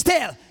 be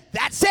still.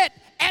 That's it.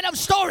 End of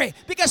story.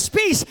 Because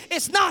peace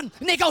is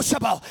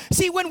non-negotiable.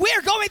 See, when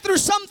we're going through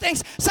some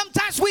things,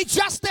 sometimes we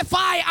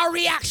justify our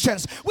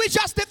reactions. We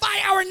justify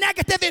our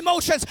negative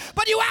emotions.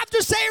 But you have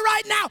to say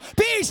right now,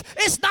 peace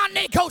is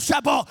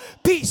non-negotiable.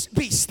 Peace,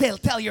 be still.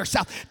 Tell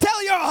yourself.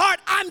 Tell your heart,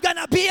 I'm going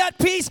to be at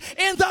peace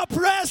in the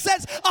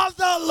presence of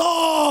the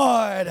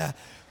Lord.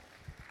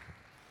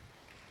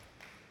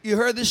 You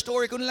heard this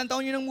story. Kung ilang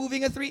taon yun ng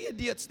moving at 3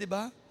 Idiots, di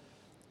ba?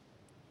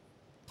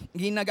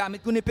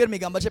 Ginagamit ko ni Pirmi,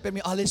 gambal siya Pirmi,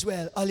 all is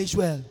well, all is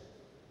well.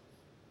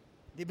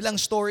 Di bilang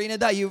story na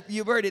da,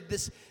 you've heard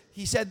it.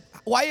 He said,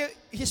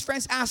 his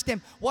friends asked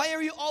him, why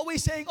are you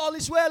always saying all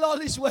is well,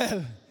 all is well?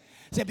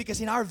 He said, because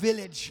in our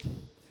village,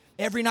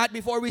 every night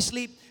before we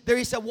sleep, there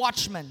is a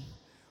watchman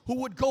who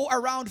would go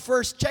around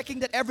first, checking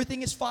that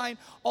everything is fine,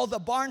 all the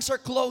barns are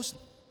closed,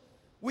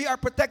 we are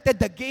protected,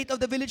 the gate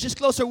of the village is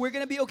closed, so we're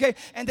going to be okay.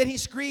 And then he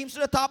screams to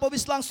the top of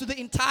his lungs to the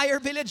entire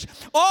village,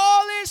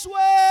 all is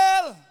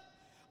well!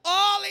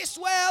 All is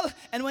well.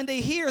 And when they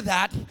hear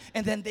that,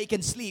 and then they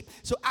can sleep.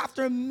 So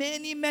after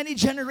many, many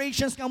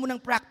generations ng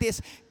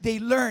practice, they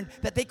learned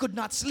that they could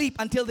not sleep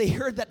until they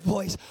heard that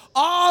voice.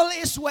 All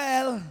is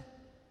well.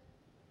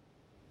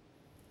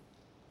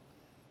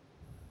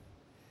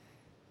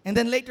 And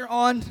then later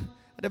on,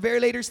 at a very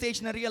later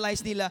stage,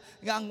 na-realize nila,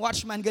 ang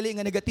watchman galing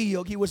nga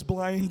nagatiyog, he was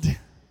blind.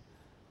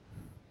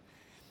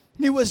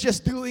 He was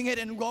just doing it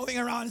and going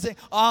around and saying,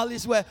 all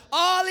is well.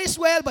 All is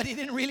well, but he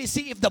didn't really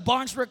see if the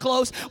barns were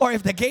closed or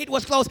if the gate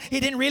was closed. He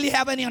didn't really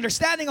have any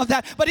understanding of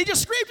that. But he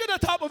just screamed to the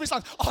top of his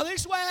lungs, all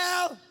is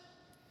well.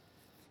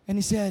 And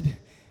he said,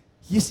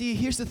 you see,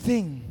 here's the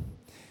thing.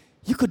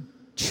 You could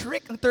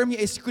trick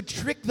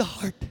the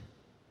heart.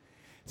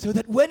 So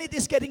that when it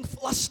is getting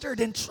flustered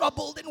and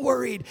troubled and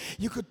worried,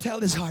 you could tell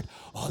his heart,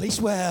 all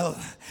is well,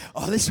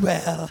 all is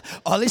well,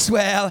 all is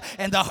well,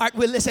 and the heart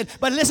will listen.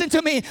 But listen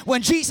to me,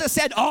 when Jesus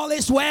said all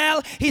is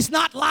well, he's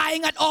not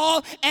lying at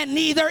all, and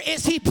neither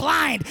is he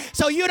blind.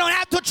 So you don't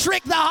have to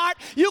trick the heart.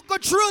 You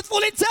could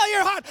truthfully tell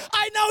your heart,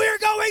 I know you're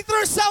going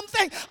through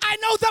something. I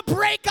know the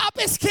breakup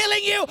is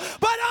killing you,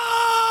 but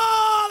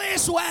all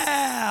is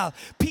well.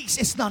 Peace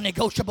is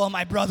non-negotiable,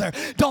 my brother.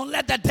 Don't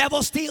let the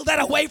devil steal that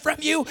away from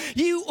you.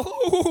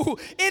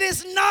 It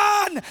is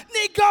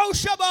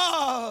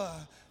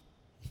non-negotiable.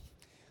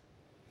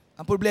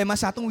 Ang problema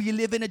sa atong, we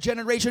live in a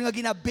generation nga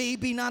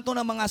gina-baby nato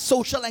ng mga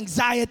social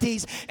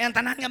anxieties and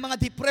tanan nga mga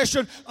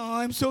depression. Oh,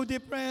 I'm so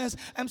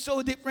depressed. I'm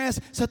so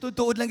depressed. Sa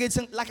tutuod lang gid,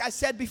 like I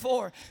said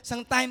before,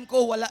 sang time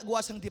ko wala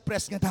guwas ang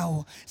depressed nga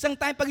tao. Sang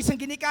time pag isang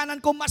ginikanan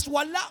ko mas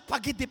wala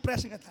pag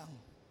depressed nga tao.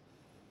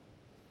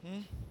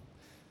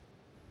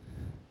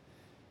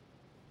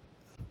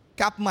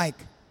 Cap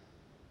Mike.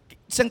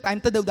 Isang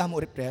time ta daw damo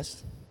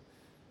repressed.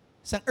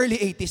 Sa early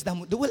 80s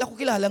damo, wala ko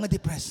kilala nga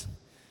depressed.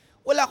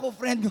 Wala ko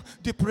friend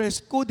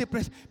depressed.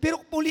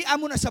 Pero pulian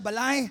mo na sa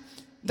balay,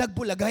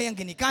 nagbulagay ang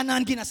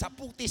ginikanan,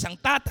 ginasaputis ang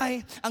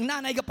tatay, ang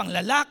nanay ka pang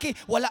lalaki,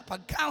 wala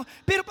pagkaon.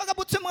 Pero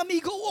pag-abot sa mga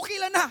amigo,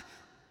 okay lang na.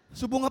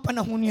 Subo nga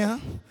panahon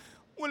niya,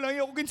 wala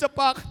yung ako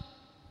ginsapak.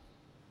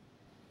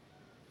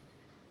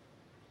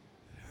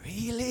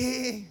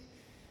 Really?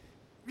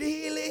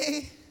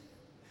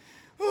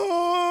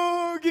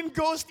 Oh,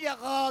 gin-ghost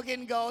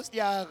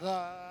niya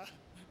ka.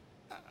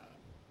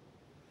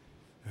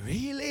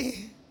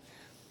 Really?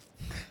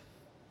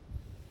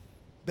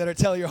 Better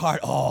tell your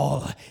heart,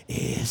 all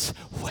is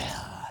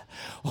well.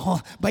 Oh,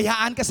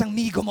 bayaan ka sang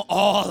migo mo,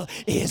 all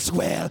is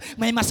well.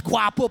 May mas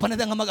gwapo pa na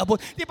nga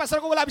mag-abot. Di, pastor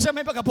ko, wala siya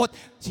may pag-abot.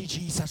 Si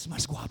Jesus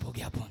mas gwapo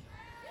gyapon.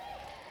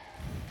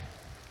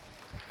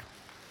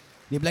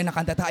 Di ba lang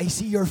nakanta ta, I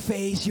see your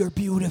face, you're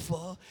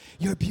beautiful.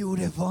 You're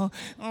beautiful.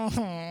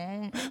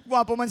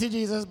 Gwapo man si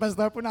Jesus,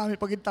 pastor po namin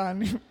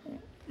pagitan.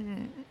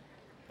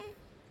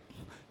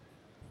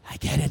 I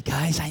get it,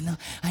 guys. I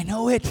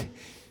know it.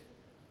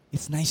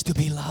 It's nice to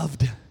be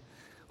loved.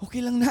 Okay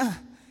lang na.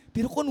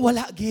 Pero kung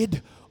wala,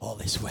 gid,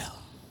 all is well.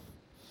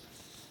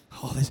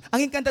 All is.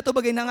 Ang kanta to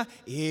bagay na nga,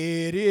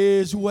 it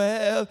is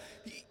well.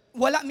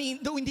 Wala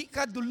do hindi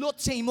ka dulot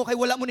sa imo kay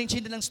wala mo ning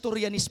chinda ng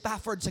storya ni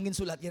Spafford sang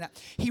ginsulat gina.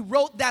 He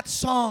wrote that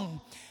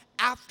song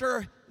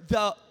after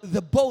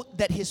the boat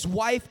that his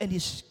wife and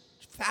his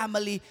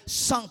family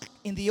sunk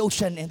in the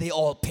ocean and they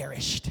all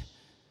perished.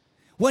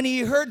 When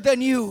he heard the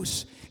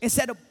news,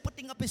 instead of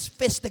putting up his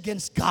fist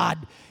against God,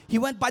 he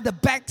went by the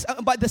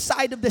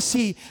side of the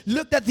sea,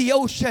 looked at the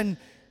ocean,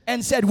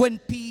 and said, when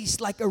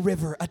peace like a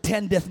river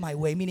attendeth my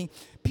way, meaning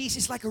peace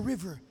is like a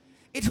river.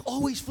 It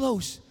always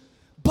flows.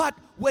 But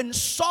when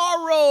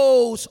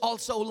sorrows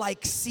also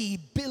like sea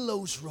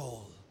billows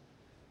roll.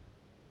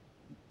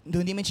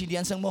 Doon di man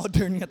siya sang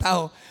modern nga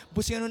tao.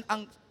 Busi nun,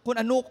 ang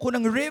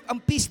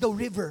peace daw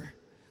river.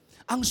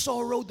 Ang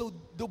sorrow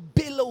daw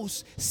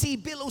billows, sea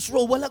billows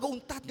roll. Wala ka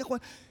untat nga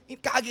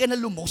kaagi ka na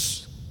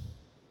lumos.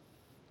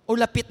 O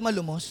lapit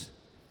malumos.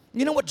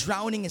 You know what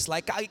drowning is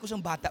like? Kaagi ko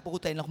sang bata,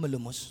 pagkutayin lang ako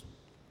malumos.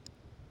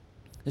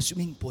 Sa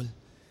swimming pool.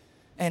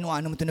 And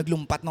ano mo ito,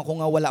 naglumpat mo ko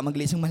nga wala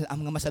maglisang malam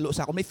nga masalo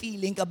sa ako. May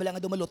feeling ka ba lang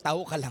nga dumalutaw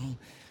ka lang.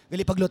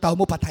 Gali paglutaw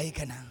mo, patay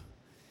ka na.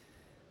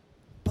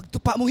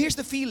 Pagtupa mo, here's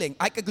the feeling.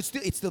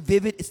 It's still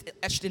vivid, it's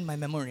etched in my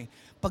memory.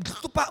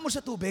 Pagtupa mo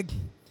sa tubig,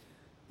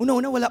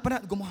 una-una, wala pa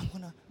na, gumawa ko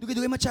na.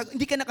 Dugay-dugay matyaga,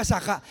 hindi ka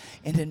nakasaka.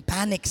 And then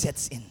panic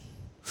sets in.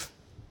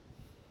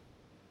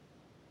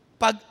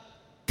 Pag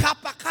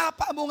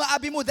kapa-kapa mo nga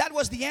abi mo, that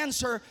was the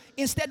answer.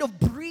 Instead of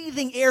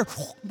breathing air,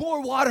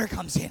 more water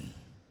comes in.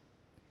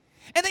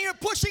 And then you're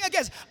pushing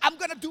against, I'm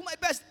gonna do my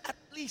best at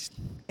least.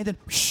 And then,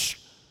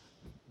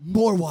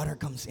 more water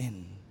comes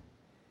in.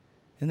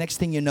 The next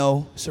thing you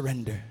know,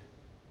 surrender.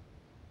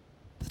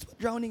 That's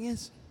what drowning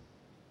is.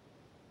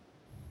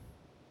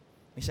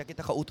 May sakit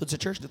na kautod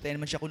sa church, doon tayo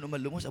naman siya kung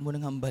umalumos, amo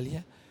ng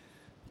hambalya.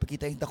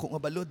 Pagkita yung tako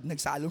nga balod,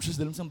 nagsalom siya sa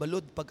dalawang sang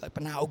balod, pag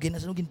panaogin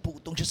na sanugin,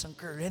 putong siya sang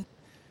current.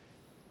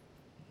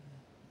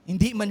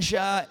 Hindi man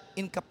siya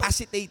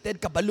incapacitated,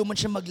 kabalo man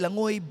siya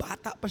maglangoy,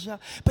 bata pa siya.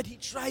 But he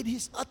tried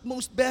his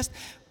utmost best.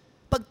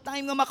 Pag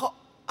time nga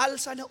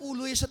makaalsa na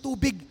ulo sa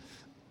tubig,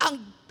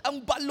 ang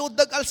balod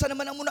nag-alsa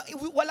naman ang muna,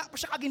 wala pa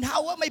siya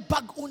kaginhawa, may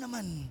bago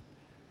naman.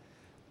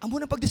 Ang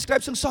muna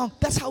pag-describe ng song,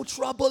 that's how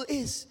trouble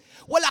is.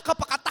 Wala ka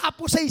pa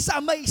katapos sa isa,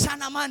 may isa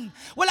naman.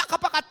 Wala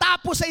ka pa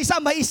katapos sa isa,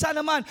 may isa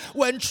naman.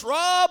 When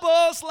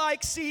troubles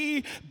like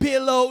sea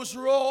billows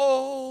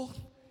roll.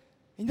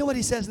 You know what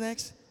he says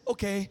next?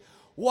 Okay.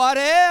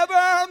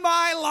 Whatever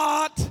my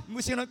lot,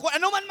 kung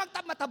ano man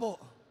matabo,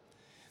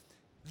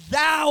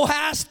 thou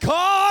hast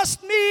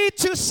caused me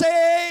to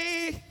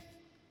say,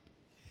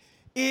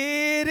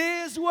 it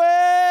is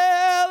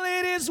well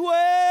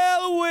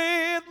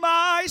with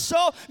my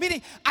soul.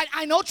 Meaning,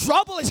 I know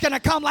trouble is going to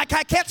come, like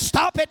I can't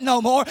stop it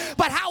no more,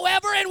 but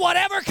however and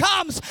whatever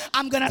comes,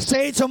 I'm going to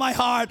say to my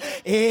heart,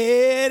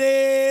 it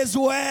is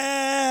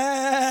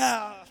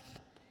well.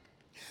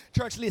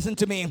 Church, listen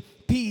to me.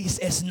 Peace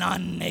is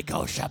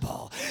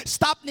non-negotiable.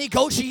 Stop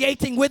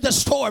negotiating with the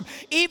storm.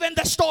 Even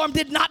the storm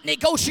did not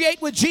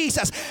negotiate with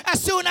Jesus. As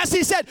soon as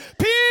he said,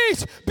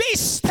 peace, be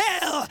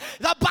still,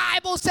 the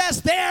Bible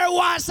says there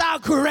was a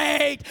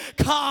great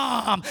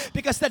calm.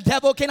 Because the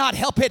devil cannot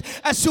help it.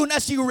 As soon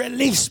as you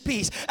release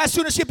peace, as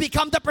soon as you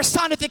become the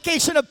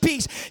personification of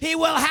peace, he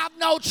will have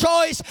no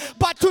choice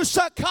but to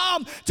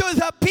succumb to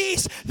the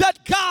peace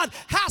that God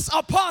has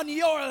upon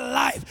your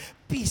life.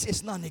 Peace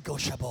is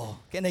non-negotiable.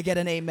 Can I get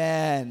an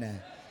amen?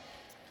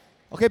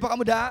 Okay,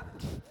 pakamuda.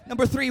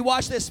 Number 3,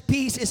 watch this.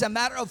 Peace is a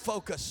matter of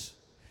focus.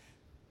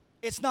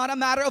 It's not a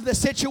matter of the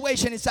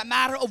situation. It's a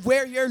matter of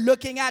where you're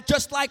looking at.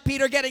 Just like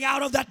Peter getting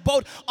out of that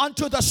boat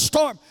onto the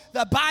storm.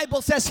 The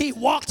Bible says he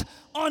walked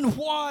on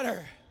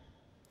water.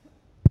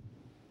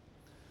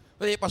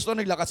 But Pastor,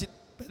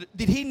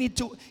 did he need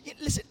to?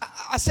 Listen,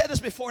 I said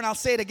this before and I'll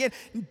say it again.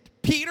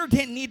 Peter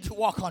didn't need to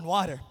walk on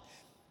water.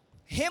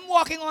 Him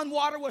walking on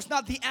water was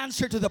not the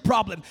answer to the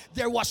problem.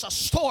 There was a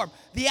storm.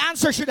 The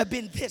answer should have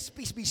been this,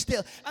 peace be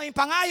still. I mean,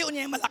 pangayo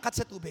niya yung malakat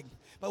sa tubig.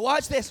 But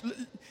watch this.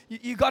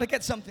 You got to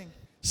get something.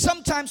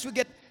 Sometimes we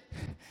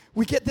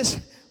get this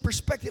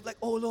perspective like,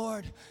 oh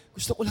Lord,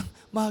 gusto ko lang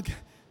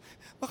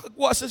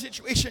makagwa sa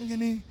situation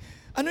gani.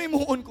 Ano yung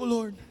muon ko,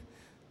 Lord?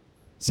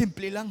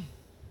 Simple lang.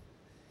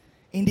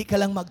 Hindi ka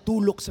lang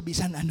magtulok sa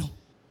bisan ano.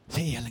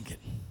 Say lang yan.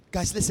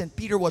 Guys, listen,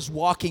 Peter was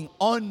walking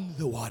on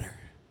the water.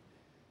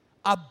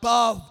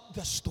 Above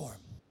the storm.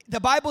 The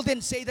Bible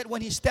didn't say that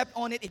when he stepped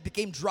on it, it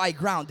became dry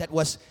ground. That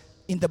was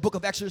in the book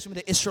of Exodus when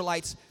the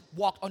Israelites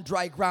walked on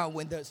dry ground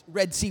when the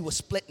Red Sea was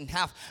split in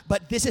half.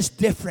 But this is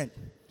different.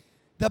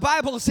 The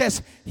Bible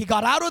says he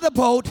got out of the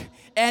boat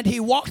and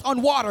he walked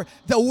on water.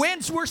 The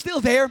winds were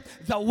still there.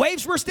 The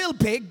waves were still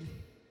big.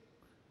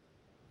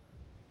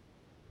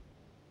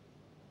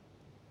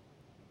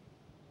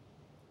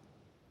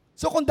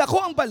 So kung dako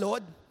ang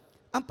balod,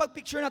 ang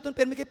pagpicture natin,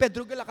 pero kay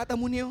Pedro, galakata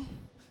mo niyo.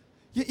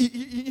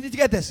 You need to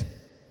get this.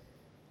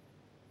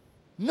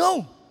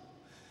 No.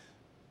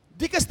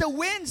 Because the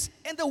winds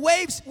and the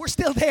waves were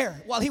still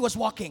there while he was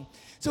walking.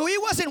 So he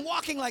wasn't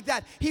walking like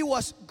that. He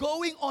was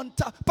going on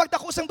top. Pag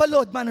dako sang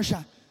balod, mano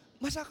siya?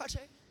 Masaka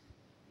siya.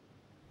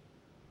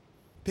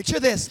 Picture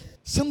this.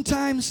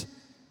 Sometimes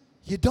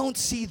you don't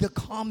see the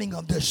calming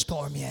of the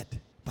storm yet.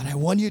 But I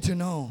want you to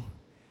know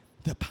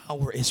the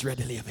power is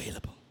readily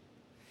available.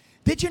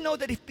 Did you know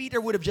that if Peter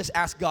would have just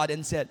asked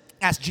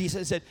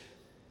Jesus, said,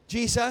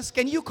 Jesus,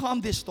 can you calm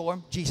this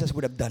storm? Jesus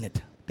would have done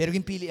it. Pero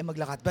ginpili ang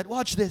maglakat. But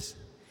watch this.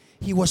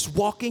 He was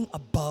walking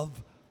above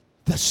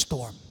the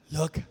storm.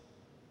 Look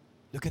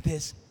at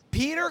this.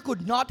 Peter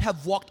could not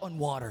have walked on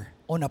water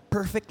on a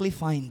perfectly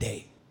fine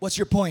day. What's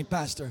your point,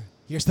 Pastor?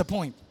 Here's the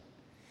point.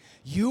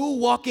 You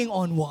walking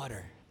on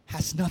water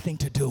has nothing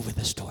to do with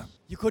the storm.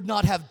 You could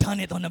not have done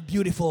it on a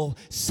beautiful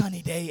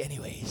sunny day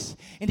anyways.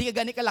 Hindi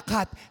ka gani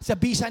kalakat sa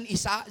bisan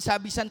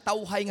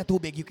tauhay nga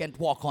tubig, you can't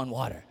walk on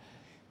water.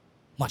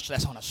 Much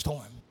less on a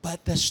storm.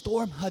 But the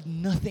storm had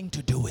nothing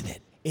to do with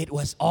it. It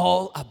was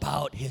all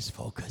about his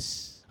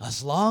focus.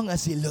 As long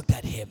as he looked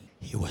at him,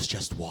 he was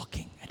just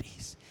walking at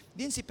ease.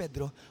 Din si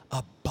Pedro,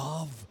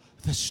 above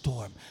the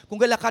storm. Kung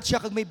galakat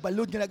siya, kag may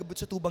balod nga nagabot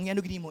sa tubang niya,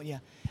 ano ginimo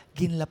niya?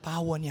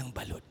 Ginlapawan niyang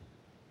balod.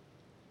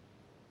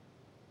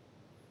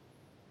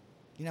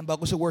 Ginamba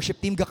ko sa worship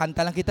team,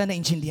 gakanta lang kita,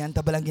 naintindihan ta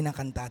ba lang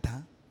ginakanta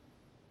ta?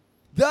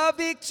 The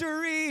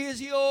victory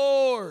is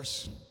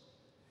yours.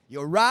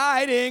 You're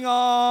riding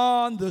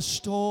on the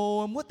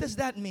storm. What does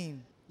that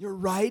mean? You're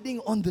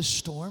riding on the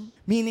storm?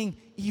 Meaning,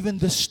 even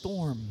the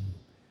storm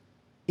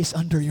is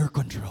under your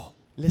control.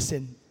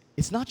 Listen,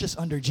 it's not just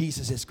under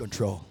Jesus'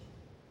 control.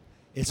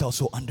 It's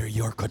also under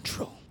your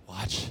control.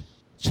 Watch.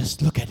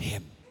 Just look at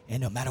him.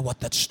 And no matter what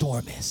that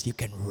storm is, you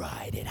can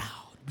ride it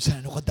out. Sa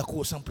ano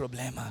kadakusang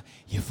problema,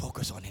 you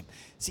focus on him.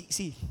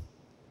 See,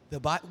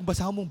 kung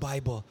basahan mong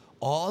Bible,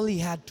 all he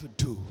had to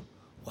do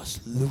was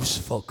lose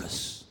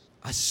focus.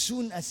 As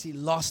soon as he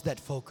lost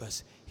that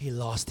focus, he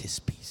lost his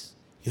peace.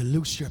 You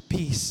lose your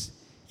peace,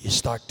 you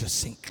start to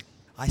sink.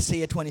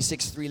 Isaiah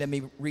 26:3, let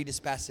me read this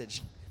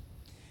passage.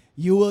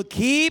 You will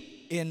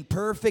keep in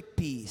perfect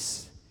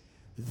peace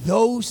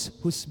those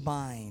whose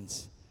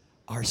minds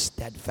are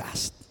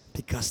steadfast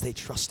because they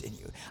trust in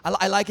you.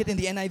 I like it in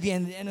the NIV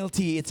and the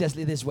NLT. It says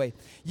it this way.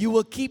 You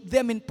will keep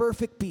them in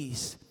perfect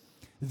peace,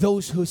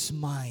 those whose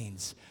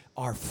minds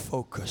are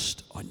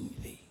focused on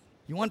thee.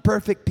 You want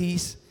perfect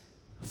peace?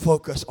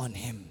 Focus on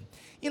Him.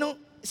 You know,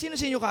 sino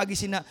sa inyo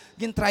kagising na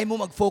gin-try mo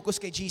mag-focus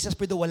kay Jesus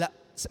pero wala,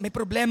 may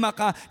problema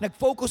ka,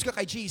 nag-focus ka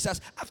kay Jesus,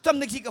 after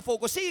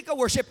nagsika-focus, sige ka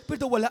worship,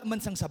 pero wala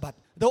man sang sabat.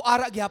 Daw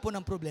ara gyapon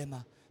ang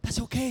problema.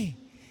 That's okay.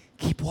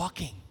 Keep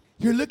walking.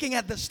 You're looking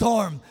at the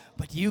storm,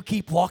 but you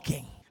keep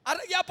walking.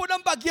 Ara gyapon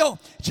ang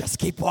bagyo. Just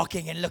keep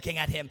walking and looking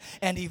at Him.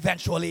 And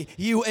eventually,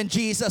 you and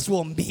Jesus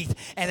will meet.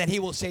 And then He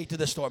will say to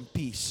the storm,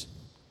 peace.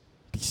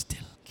 Be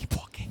still. Keep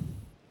walking.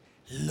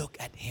 Look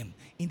at Him.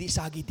 Hindi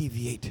sagi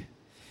deviate.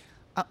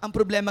 Ang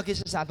problema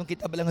kasi sa atong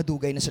kita balang nga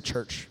dugay na sa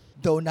church.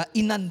 Though na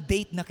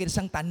inundate na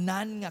kinsang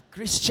tanan nga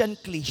Christian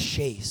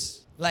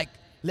cliches. Like,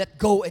 let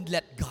go and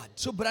let God.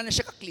 Sobra na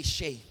siya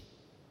ka-cliche.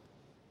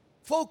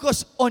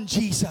 Focus on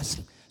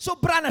Jesus.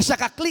 Sobra na siya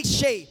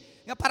ka-cliche.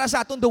 Nga para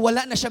sa aton, do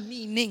wala na siya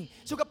meaning.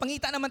 So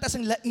kapangita naman tas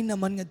ang lain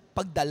naman nga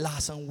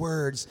pagdalasang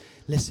words.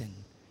 Listen,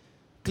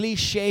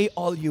 cliche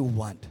all you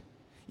want.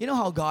 You know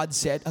how God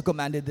said,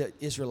 commanded the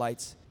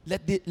Israelites,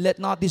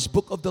 let not this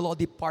book of the law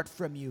depart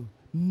from you.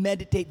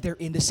 Meditate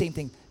therein, the same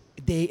thing,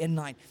 day and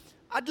night.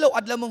 Adlaw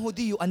mong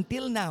Hudiyo,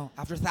 until now,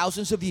 after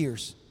thousands of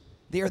years,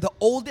 they are the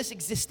oldest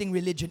existing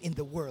religion in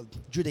the world,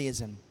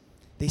 Judaism.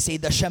 They say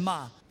the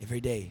Shema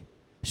every day.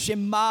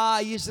 Shema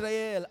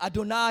Yisrael,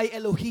 Adonai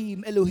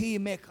Elohim,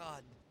 Elohim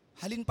Echad.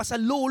 Halin pa sa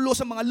lolo,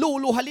 sa mga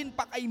lolo, halin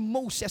pa kay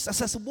Moses,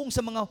 sa subong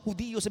sa mga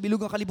Hudiyo sa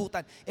bilugang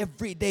kalibutan.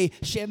 Every day,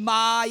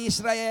 Shema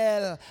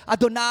Yisrael,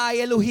 Adonai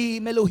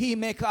Elohim,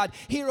 Elohim Echad.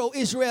 Hear, O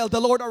Israel, the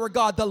Lord our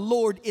God, the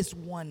Lord is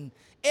one.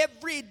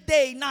 Every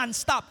day,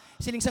 non-stop.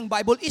 Siling sang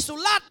Bible,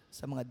 isulat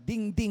sa mga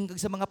dingding,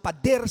 sa mga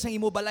pader sa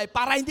imo balay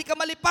para hindi ka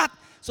malipat.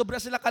 Sobra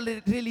sila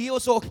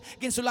ka-religyoso.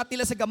 Ginsulat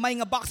nila sa gamay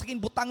nga box,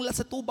 ginbutang nila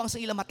sa tubang sa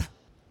ilang mata.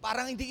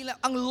 Parang hindi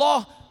nila, ang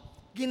law,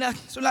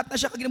 ginasulat na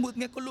siya, ginamut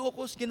nga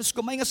kulukos,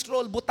 ginuskumay nga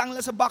scroll, butang nila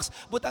sa box,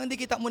 butang hindi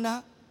kita mo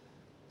na.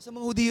 Sa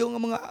mga Hudiyo, nga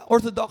mga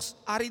Orthodox,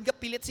 arid ka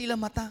pilit sila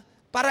mata.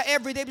 Para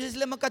everyday, bisa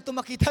sila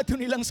magkatumakita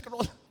doon nilang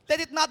scroll.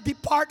 Let it not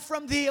depart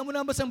from thee. Amo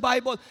na basang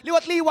Bible.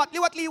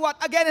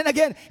 Liwat-liwat, again and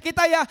again.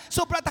 Kita ya,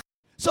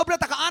 Sobra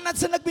takaanad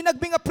sa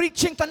nagbinagbing nga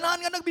preaching,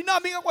 tanan nga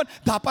nagbinabing ako.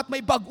 Dapat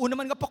may bago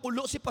naman nga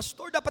pakulo si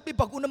pastor. Dapat may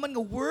bago naman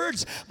nga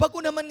words. Bago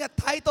naman nga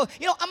title.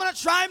 You know, I'm gonna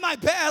try my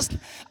best.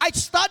 I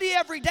study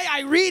every day.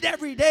 I read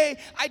every day.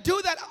 I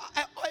do that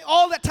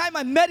all the time.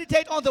 I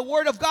meditate on the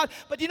Word of God.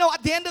 But you know,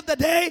 at the end of the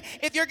day,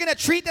 if you're gonna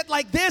treat it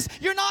like this,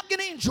 you're not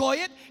gonna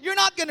enjoy it. You're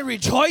not gonna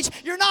rejoice.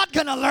 You're not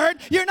gonna learn.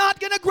 You're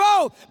not gonna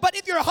grow. But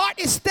if your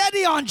heart is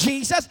steady on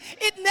Jesus,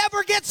 it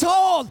never gets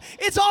old.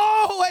 It's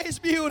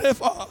always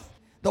beautiful.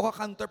 Daw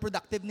ka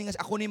counterproductive ni nga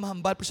ako ni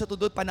mahambal pero sa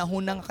tudod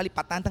panahon ng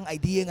kalipatan tang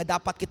idea nga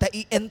dapat kita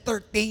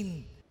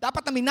i-entertain.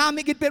 Dapat na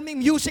minamigid pero may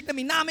music na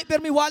minamig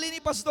pero may wali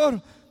ni pastor.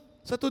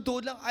 Sa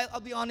tudod lang,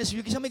 I'll be honest with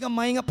you, kasi may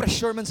gamay nga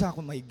pressure man sa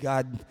ako. My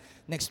God,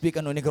 next week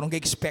ni karong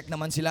ga-expect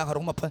naman sila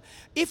karong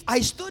If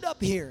I stood up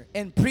here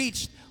and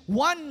preached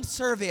one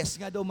service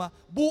nga daw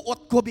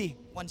buot ko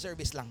one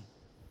service lang.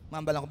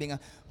 Mahambal ako nga,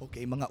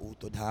 okay mga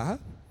utod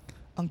ha?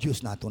 Ang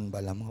Diyos naton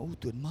bala mga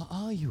utod,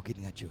 maayo gid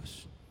nga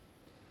Diyos.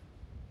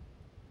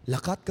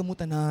 Lakat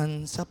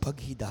kamutanan sa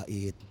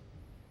paghidait.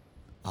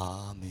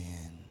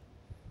 Amen.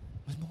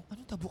 Mas mo,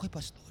 ano tabo kay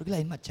pastor?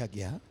 Glain matsyag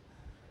ya?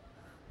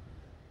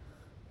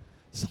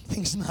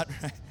 Something's not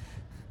right.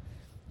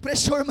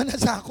 Pressure man na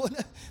sa ako.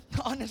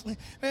 Honestly,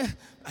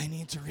 I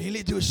need to really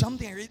do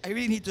something. I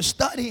really need to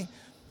study.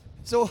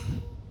 So,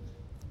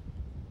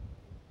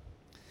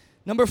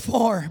 number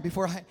 4,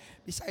 before I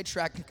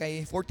sidetrack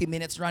kay 40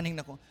 minutes running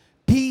na ko.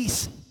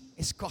 Peace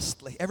is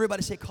costly.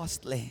 Everybody say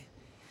costly.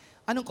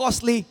 Anong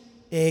costly?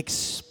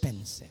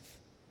 Expensive.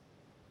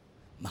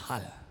 Mahal.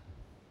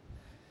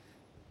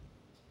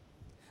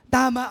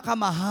 Tama ka,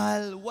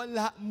 mahal.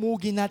 Wala mo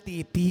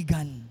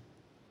ginatipigan.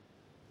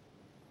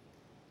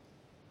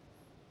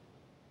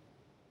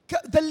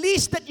 The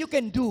least that you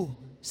can do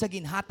sa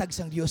ginhatag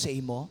sang Dios sa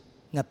imo,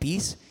 nga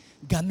peace,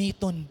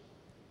 gamiton.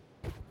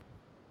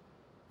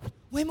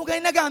 Huwag mo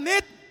kayo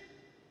nagamit.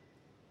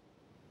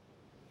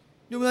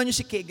 Yung mga nyo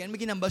si Kagan, may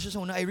ginambal siya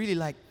sa una, I really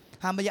like,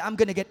 Hamaya, I'm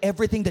gonna get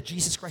everything that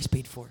Jesus Christ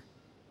paid for.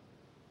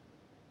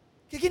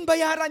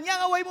 Kaginbayaran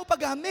niya, away mo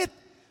paggamit.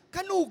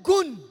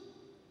 Kanugon.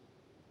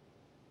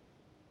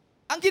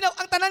 Ang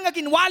tanan nga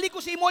ginwali ko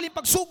sa imo,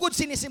 pagsugod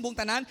sinisimbong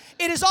tanan,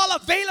 it is all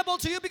available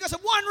to you because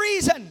of one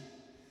reason.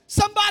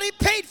 Somebody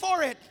paid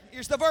for it.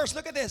 Here's the verse,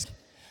 look at this.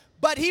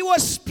 But he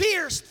was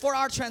pierced for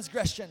our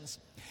transgressions.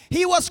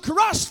 He was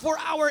crushed for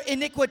our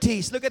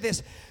iniquities. Look at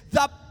this.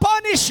 The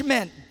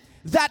punishment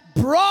that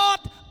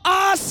brought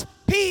us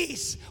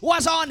peace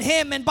was on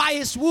him, and by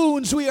his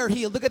wounds we are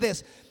healed. Look at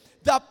this.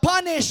 The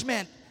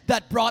punishment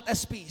that brought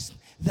us peace.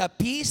 The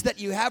peace that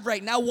you have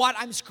right now, what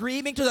I'm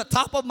screaming to the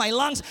top of my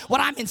lungs,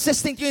 what I'm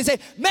insisting to you and say,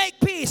 make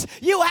peace.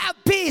 You have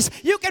peace.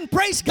 You can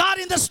praise God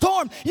in the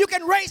storm. You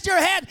can raise your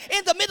head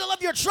in the middle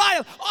of your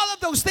trial. All of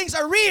those things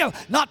are real.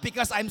 Not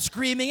because I'm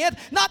screaming it,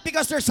 not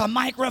because there's a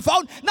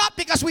microphone, not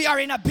because we are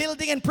in a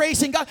building and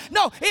praising God.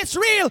 No, it's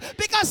real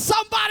because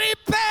somebody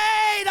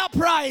paid a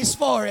price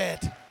for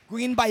it. Kung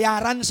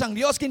inbayaran sang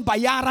Dios,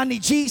 kinbayaran ni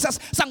Jesus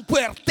sang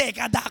puwerte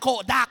ka dako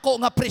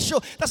nga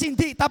presyo. Tas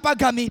hindi ta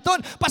pagamiton,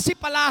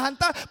 pasipalahan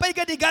ta,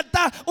 paigadigad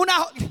ta,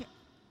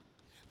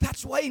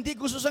 That's why hindi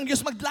gusto sang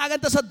Diyos maglagan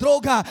ta sa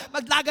droga,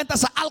 maglagan ta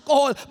sa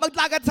alcohol,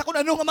 maglagan sa kung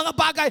anong mga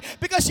bagay.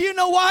 Because you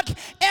know what?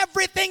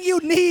 Everything you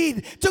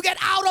need to get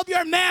out of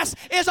your mess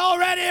is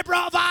already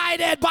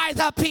provided by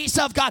the peace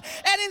of God.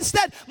 And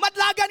instead,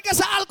 maglagan ka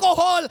sa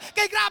alcohol,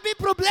 kay grabe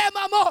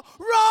problema mo.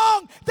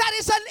 Wrong! That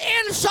is an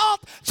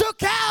insult to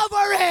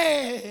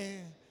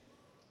Calvary.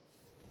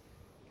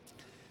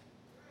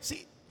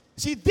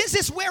 See, this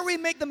is where we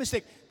make the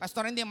mistake.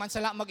 Pastor, hindi man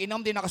sala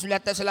mag-inom, di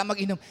nakasulat sala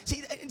mag-inom.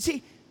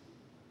 See,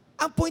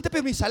 ang point of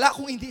view, sala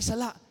kung hindi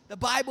sala. The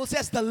Bible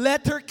says the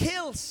letter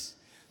kills.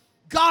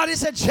 God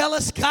is a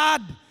jealous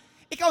God.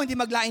 Ikaw hindi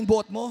maglaing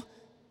buot mo.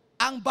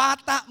 Ang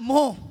bata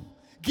mo,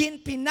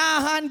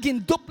 ginpinahan,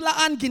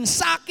 ginduplaan,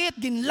 ginsakit,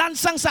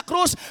 ginlansang sa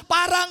krus,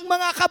 parang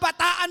mga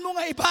kabataan mo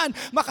nga iban,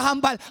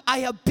 makahambal,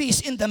 I have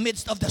peace in the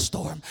midst of the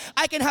storm.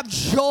 I can have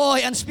joy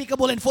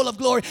unspeakable and full of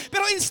glory.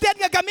 Pero instead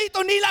nga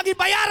gamito nila ang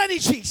ibayaran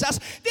ni Jesus,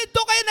 dito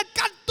kayo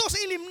nagkanto sa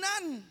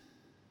ilimnan.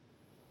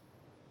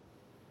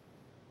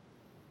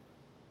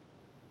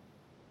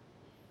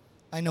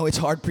 I know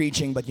it's hard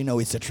preaching, but you know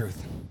it's the truth.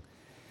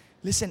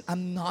 Listen,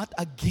 I'm not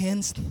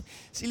against.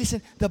 See,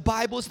 listen, the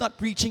Bible's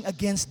not preaching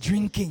against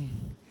drinking.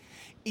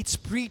 It's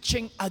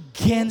preaching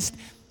against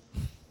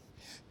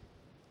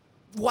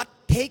what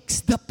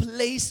takes the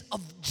place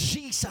of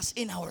Jesus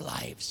in our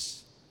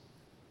lives.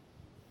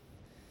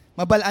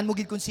 Mabalaan mo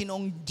gid kung sino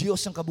ang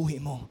Diyos ang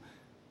kabuhi mo.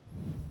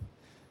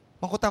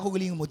 Makuta ko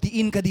galing mo,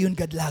 diin ka diyon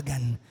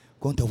gadlagan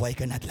kung taway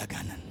ka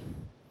nadlaganan.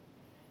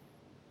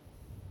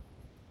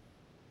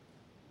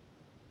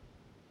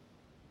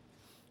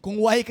 Kung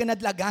way ka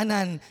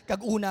nadlaganan,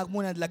 kag-una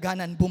mo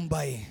nadlaganan,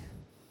 Bombay.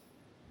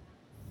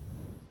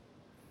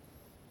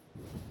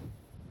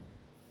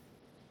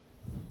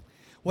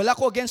 Wala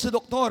ko against sa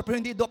doktor, pero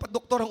hindi dapat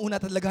doktor ang una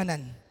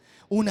tadlaganan.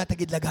 Una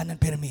tagidlaganan,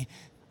 permi,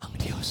 ang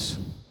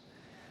Diyos.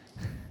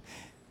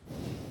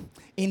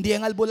 Hindi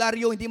ang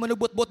albularyo, hindi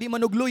manubot-bot, hindi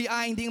manugluy,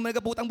 hindi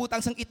managabutang-butang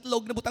sang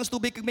itlog, na butang sa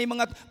tubig, kag may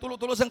mga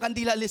tulo-tulo sang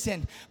kandila.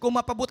 Listen, kung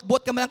mapabot-bot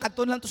ka man lang,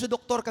 kadto lang to sa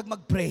doktor, kag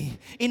mag-pray.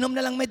 Inom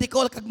na lang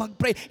medical, kag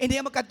mag-pray. Hindi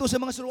ang magkadto sa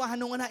mga suruhan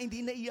nung na,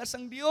 hindi na iyas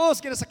ang Dios.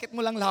 Kinasakit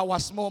mo lang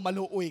lawas mo,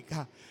 maluoy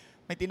ka.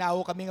 May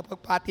tinawo kami nga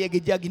pagpati,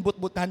 agidya,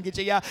 ginbut-butan,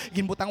 gidya,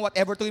 ginbutang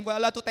whatever, to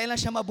tayo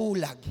lang siya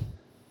mabulag.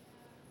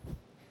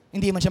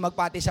 Hindi man siya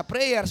magpati sa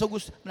prayer. So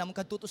gusto man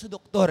makadto sa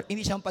doktor.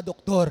 Hindi siya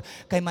pa-doktor.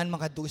 Kay man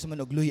makadto sa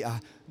manugluy,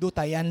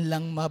 dutayan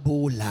lang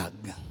mabulag.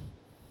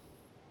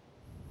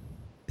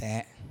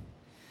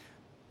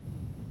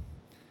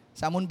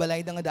 Sa amon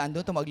balay nga daan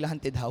doon, tumagla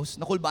haunted house.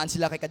 Nakulbaan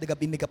sila kay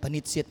kadagabi may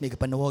kapanitsit, may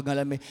kapanawag nga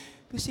lang.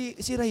 Kasi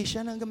si Ray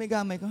siya, nang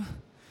gamay-gamay ko.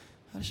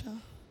 Ano siya?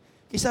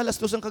 Kisa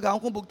alas 2 ang kagaon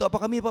kung bugto pa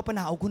kami,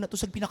 papanaw ko na to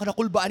sa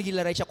pinakanakulbaan,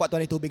 gila Ray siya, kwato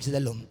na tubig sa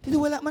dalom. Dito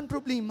wala man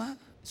problema.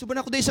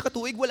 Suban ako dahil sa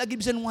katuig, wala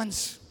gives and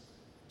once.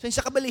 So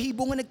sa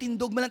kabalahibo nga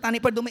nagtindog man ang tani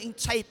pa doon may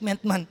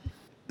excitement man.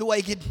 Why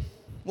gid?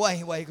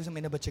 Why ko sa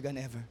may nabatsagan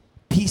ever?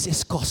 Peace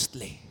is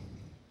costly.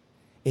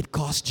 It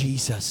cost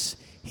Jesus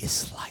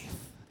his life.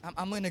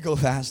 I'm gonna go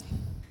fast.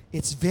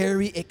 It's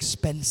very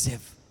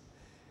expensive.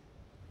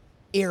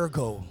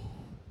 Ergo,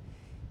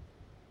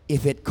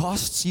 if it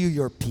costs you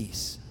your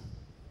peace,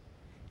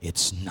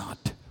 it's not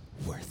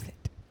worth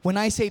it.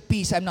 When I say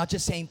peace, I'm not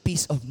just saying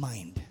peace of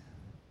mind.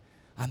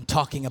 I'm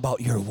talking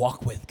about your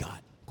walk with God.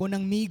 Kung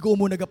ang migo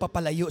mo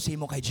nagapapalayo sa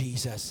imo kay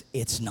Jesus,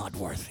 it's not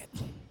worth it.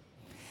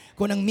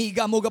 Kung ang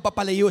miga mo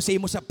nagapapalayo sa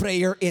imo sa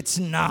prayer,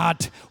 it's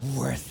not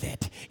worth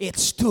it.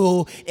 It's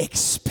too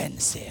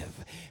expensive.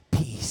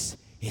 Peace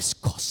is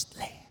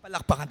costly.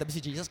 Palakpakan tabi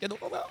si Jesus.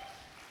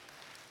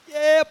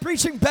 Yeah,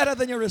 preaching better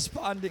than you're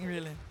responding,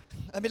 really.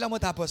 Abi lang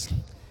mo tapos.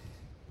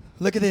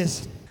 Look at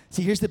this.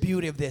 See, here's the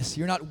beauty of this.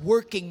 You're not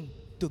working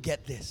to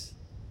get this.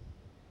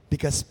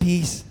 Because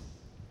peace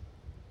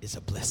is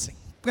a blessing.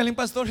 Galing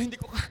pastor,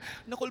 hindi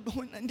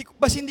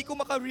ko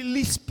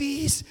maka-release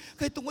peace.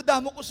 Kahit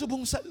tungudamo ko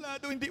subong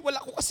salado,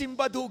 wala ko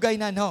kasimba dugay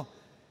na, no.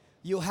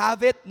 You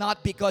have it not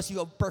because you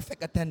have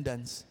perfect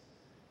attendance.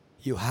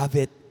 You have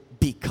it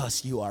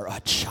because you are a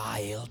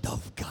child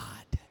of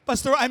God.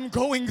 Pastor, I'm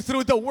going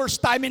through the worst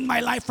time in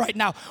my life right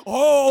now.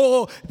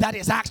 Oh, that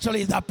is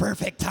actually the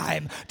perfect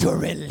time to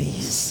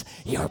release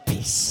your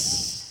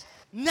peace.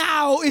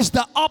 Now is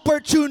the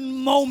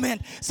opportune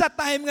moment sa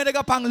time nga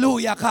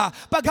nagapangluya ka.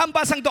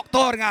 Paghambas ang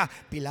doktor nga,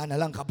 pila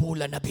na lang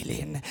kabulan na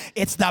bilin.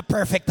 It's the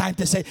perfect time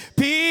to say,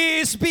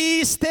 peace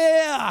be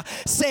still.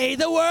 Say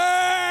the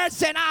words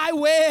and I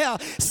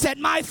will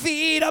set my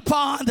feet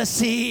upon the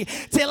sea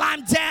till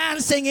I'm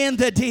dancing in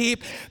the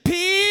deep.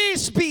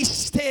 Peace be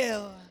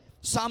still.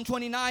 Psalm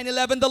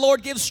 29:11, the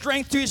Lord gives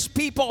strength to his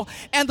people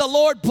and the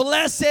Lord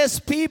blesses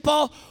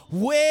people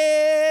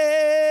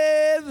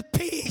with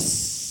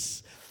peace.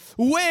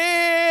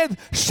 With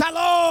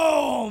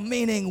shalom,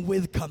 meaning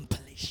with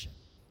completion.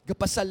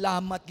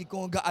 Gapasalamat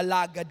ko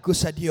gaalagad ko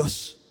sa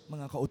Dios,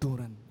 mga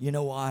kauturan. You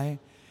know why?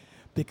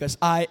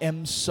 Because I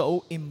am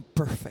so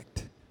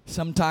imperfect.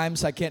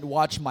 Sometimes I can't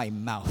watch my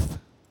mouth.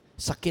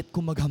 Sakit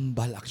ko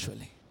maghambal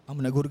actually.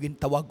 Ang nagurugin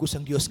tawag ko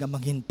sang Dios nga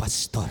maging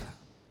pastor.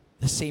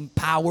 The same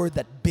power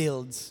that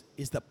builds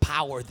is the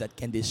power that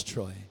can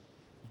destroy.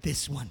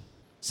 This one.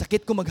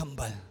 Sakit ko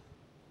maghambal.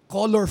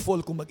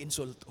 Colorful ko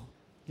mag-insulto.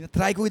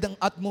 Try ko ang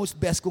utmost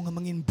best kung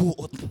mangin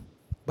buot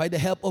by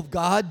the help of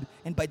God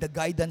and by the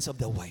guidance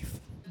of the wife.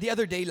 The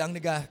other day lang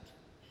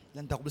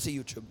lanta ko sa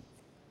YouTube.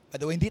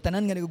 By the way, hindi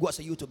tanan nga nagagawa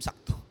sa YouTube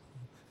sakto.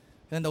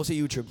 Lanta ko sa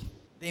YouTube.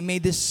 They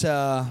made this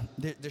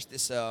there's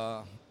this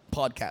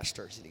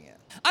podcaster sitting here.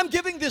 I'm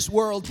giving this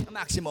world a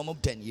maximum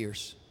of 10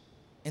 years.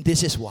 And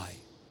this is why.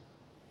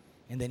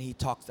 And then he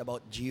talks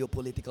about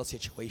geopolitical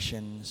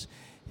situations,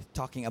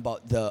 talking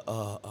about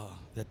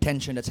the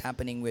tension that's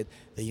happening with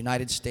the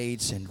United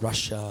States and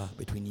Russia,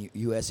 between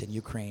U.S. and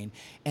Ukraine,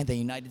 and the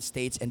United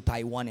States and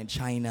Taiwan and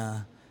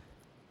China.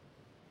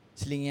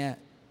 Sila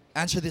nga,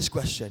 answer this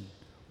question.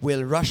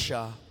 Will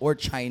Russia or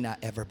China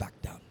ever back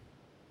down?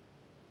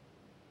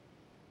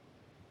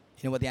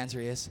 You know what the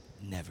answer is?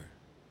 Never.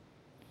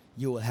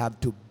 You will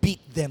have to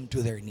beat them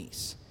to their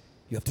knees.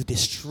 You have to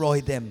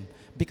destroy them.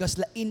 Because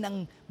lain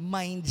ang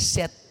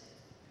mindset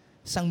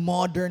sang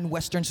modern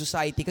Western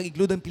society, kag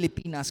igludo ang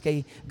Pilipinas,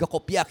 kay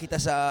gakopya kita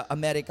sa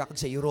Amerika kag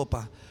sa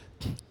Europa,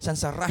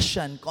 sa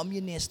Russian,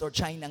 communist, or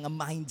China nga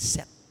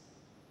mindset.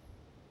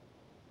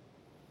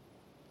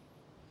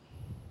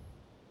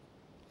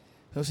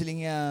 So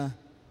siling,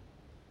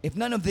 if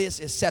none of this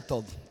is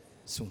settled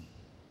soon,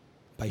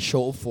 by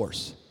show of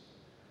force,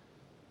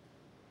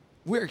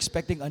 we're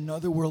expecting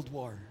another world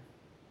war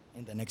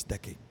in the next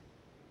decade.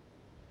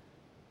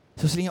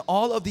 So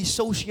all of the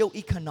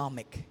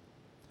socio-economic,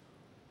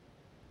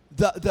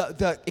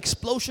 the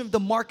explosion of the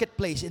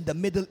marketplace in the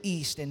Middle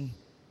East and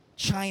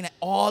China,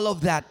 all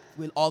of that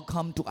will all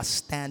come to a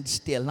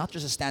standstill. Not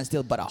just a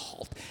standstill, but a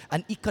halt.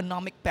 An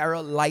economic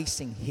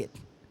paralyzing hit.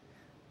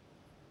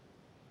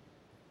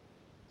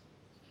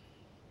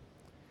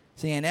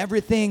 And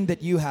everything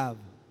that you have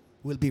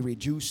will be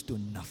reduced to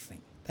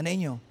nothing. Tanan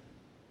nyo,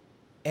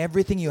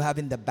 everything you have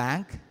in the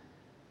bank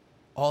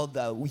all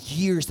the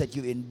years that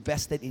you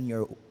invested in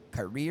your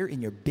career,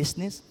 in your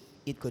business,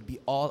 it could be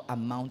all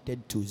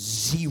amounted to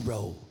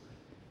zero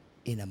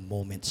in a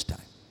moment's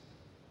time.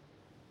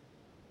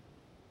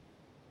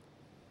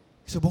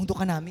 Subong to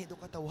ka nami, do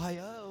katawhay.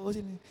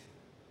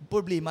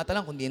 Problema ta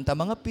lang kung di ta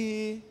mga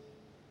pi.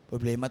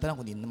 Problema ta lang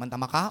kung di naman ta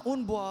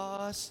makaon,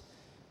 boss.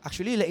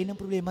 Actually, lain ang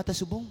problema ta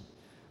subong.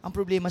 Ang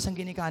problema sang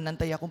ginikanan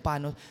taya kung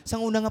paano. Sang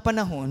una nga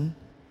panahon,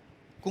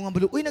 kung ang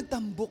uy,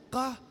 nagtambok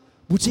ka.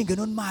 Butsing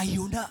ganon,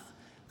 mayo na.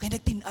 Kaya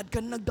nagtinad ka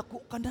na, nagdako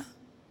ka na.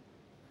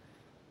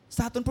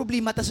 Sa aton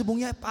problema ta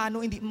subong niya,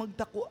 paano hindi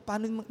magdako,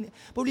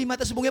 problema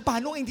ta subong niya,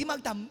 paano hindi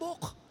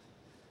magtambok.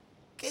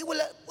 Kaya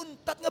wala,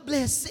 untat nga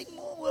blessing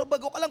mo.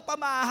 Bago ka lang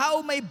pamahaw,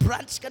 may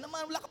brunch ka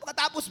naman. Wala ka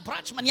pagkatapos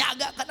brunch,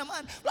 manyaga ka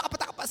naman. Wala ka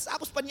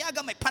patapos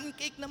panyaga, may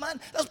pancake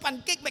naman. Tapos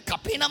pancake, may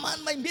kape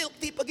naman, may milk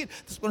tea.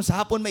 Tapos kung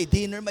sa hapon, may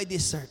dinner, may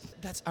dessert.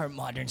 That's our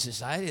modern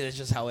society. That's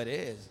just how it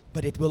is.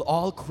 But it will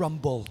all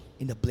crumble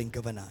in the blink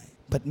of an eye.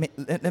 But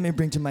let me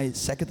bring to my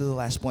second to the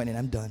last point, and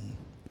I'm done.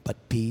 But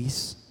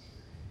peace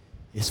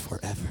is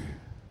forever.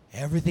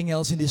 Everything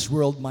else in this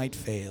world might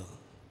fail.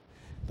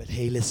 But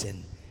hey,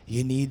 listen,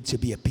 you need to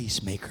be a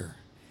peacemaker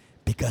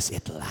because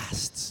it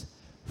lasts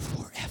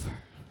forever.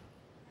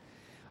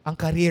 Ang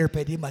career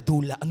pwede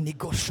madula, ang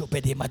negosyo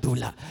pwede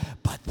madula,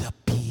 but the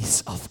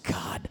peace of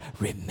God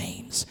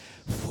remains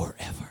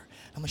forever.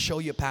 I'm going to show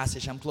you a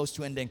passage. I'm close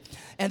to ending.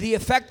 And the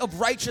effect of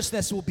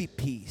righteousness will be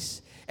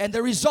peace. And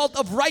the result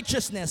of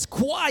righteousness,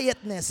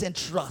 quietness and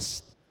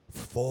trust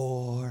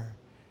forever.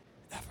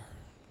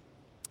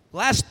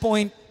 Last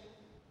point,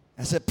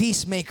 as a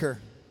peacemaker,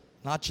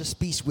 not just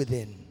peace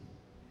within,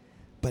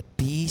 but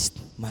peace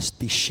must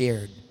be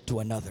shared to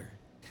another.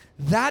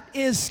 That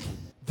is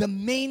the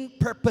main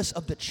purpose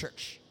of the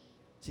church.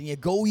 So you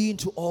go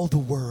into all the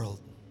world,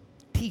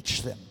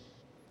 teach them.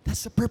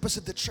 That's the purpose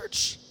of the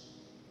church.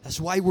 That's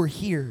why we're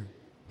here.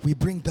 We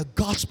bring the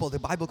gospel. The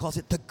Bible calls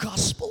it the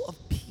gospel of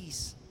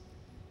peace.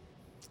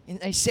 In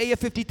Isaiah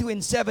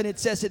 52:7, it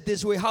says it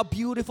this way: how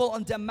beautiful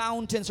on the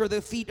mountains are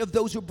the feet of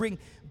those who bring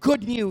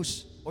good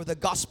news, or the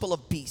gospel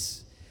of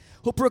peace,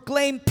 who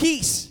proclaim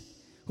peace,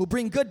 who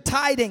bring good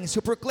tidings,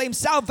 who proclaim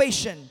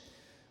salvation,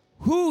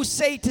 who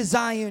say to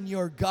Zion,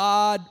 your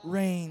God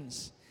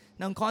reigns.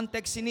 Now, in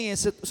context ini is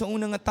sa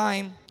unang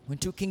time when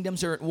two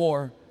kingdoms are at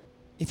war.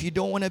 If you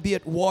don't want to be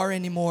at war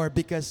anymore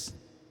because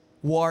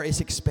war is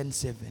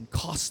expensive and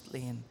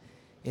costly and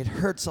it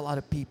hurts a lot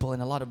of people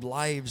and a lot of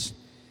lives.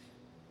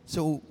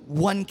 So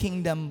one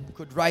kingdom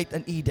could write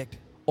an edict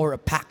or a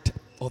pact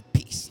of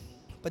peace.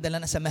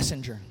 Padala na sa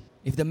messenger.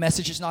 If the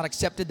message is not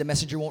accepted, the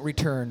messenger won't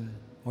return,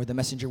 or the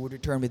messenger would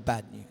return with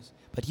bad news.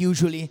 But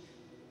usually,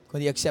 kung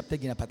di accepted,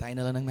 ginapatay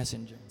na lang ng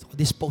messenger. So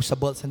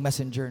disposable sa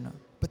messenger na.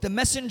 But the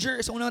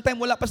messenger, sa unang time,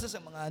 wala pa sa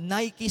mga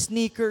Nike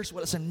sneakers,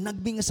 wala sa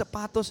nagbing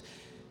sapatos.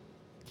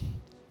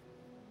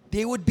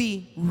 They would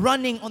be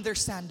running on their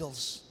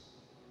sandals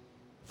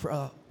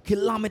for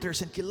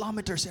kilometers and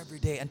kilometers every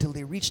day until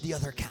they reach the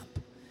other camp.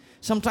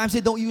 Sometimes they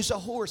don't use a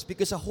horse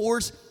because a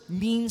horse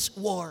means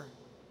war.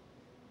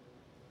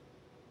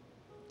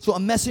 So a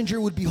messenger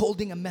would be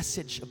holding a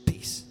message of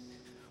peace,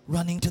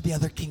 running to the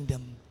other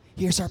kingdom.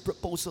 Here's our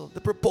proposal,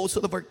 the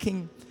proposal of our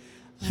king.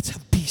 Let's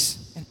have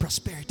peace and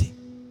prosperity.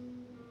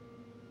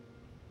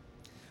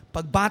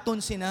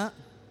 Pagbaton sina,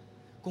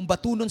 kung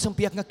batunon sa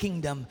piyak nga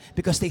kingdom,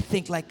 because they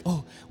think like,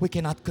 oh, we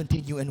cannot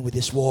continue in with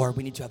this war.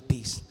 We need to have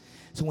peace.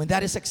 So when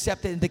that is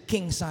accepted and the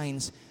king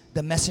signs,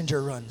 the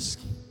messenger runs.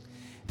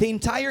 The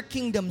entire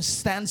kingdom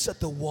stands at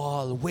the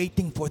wall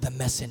waiting for the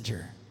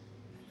messenger.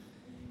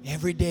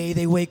 Every day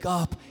they wake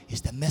up,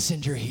 is the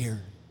messenger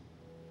here?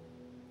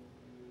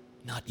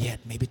 Not yet,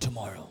 maybe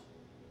tomorrow.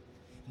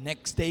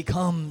 Next day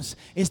comes,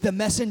 is the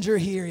messenger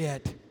here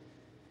yet?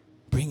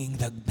 Bringing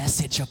the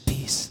message of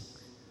peace.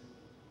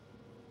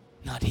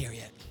 Not here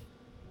yet.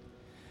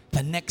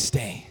 The next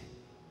day.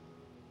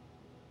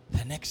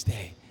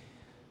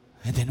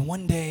 And then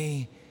one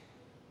day,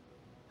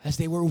 as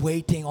they were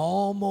waiting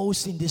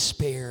almost in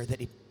despair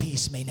that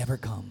peace may never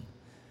come,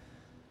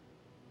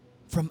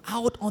 from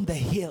out on the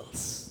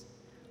hills,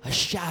 a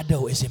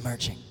shadow is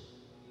emerging.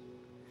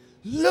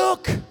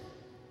 Look!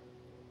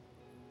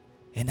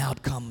 And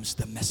out comes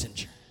the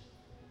messenger,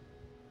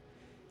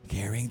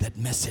 carrying that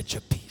message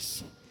of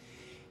peace.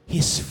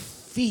 His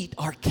feet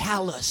are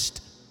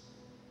calloused,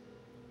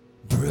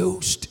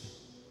 bruised,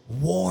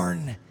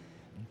 worn,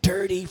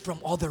 dirty from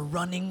all the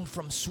running,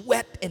 from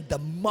sweat and the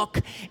muck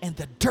and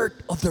the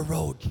dirt of the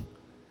road,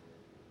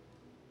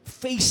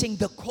 facing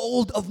the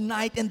cold of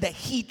night and the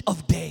heat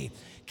of day,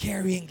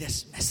 carrying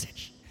this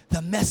message,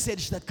 the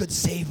message that could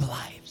save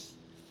lives,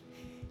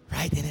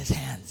 right in his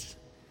hands.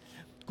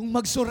 Kung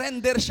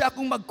mag-surrender siya,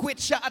 kung mag-quit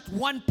siya at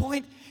one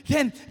point,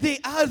 then the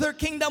other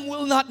kingdom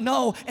will not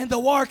know and the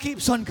war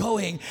keeps on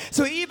going.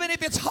 So even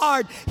if it's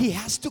hard, he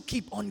has to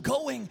keep on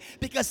going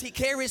because he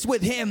carries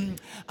with him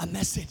a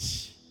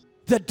message.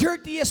 The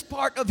dirtiest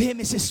part of him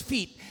is his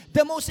feet.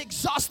 The most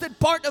exhausted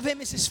part of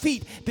him is his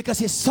feet because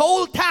his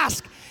sole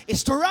task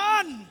is to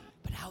run.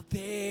 But Out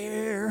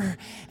there,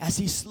 as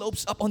he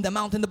slopes up on the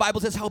mountain, the Bible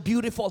says how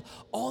beautiful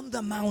on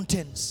the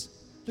mountains.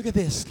 Look at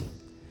this.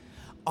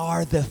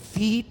 Are the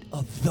feet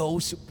of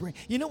those who bring.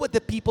 You know what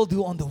the people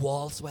do on the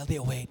walls while they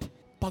wait?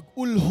 Pag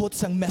ulhot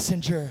sang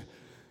messenger,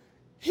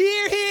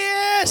 here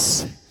he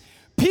is!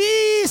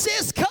 Peace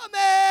is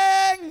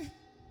coming!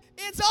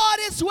 It's on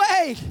its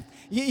way!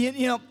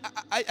 You know,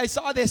 I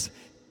saw this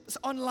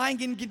online,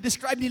 can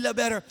describe nila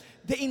better.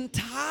 The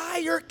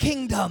entire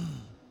kingdom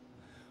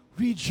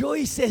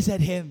rejoices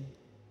at him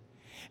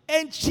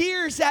and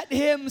cheers at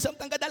him.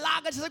 Samtang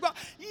kadalagan siya sa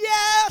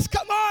yes,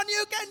 come on,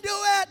 you can do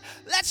it.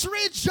 Let's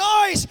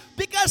rejoice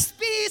because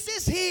peace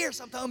is here.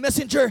 Samtang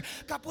messenger,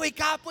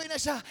 kapoy-kapoy na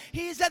siya.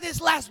 He's at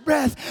his last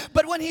breath.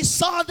 But when he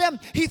saw them,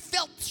 he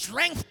felt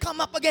strength come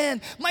up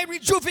again. My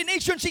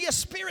rejuvenation siya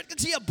spirit,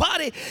 siya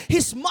body.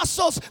 His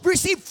muscles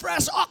received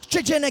fresh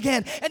oxygen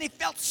again. And he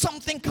felt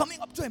something coming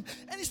up to him.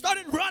 And he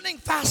started running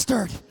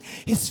faster.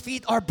 His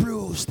feet are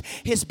bruised.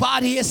 His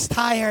body is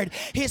tired.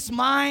 His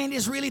mind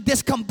is really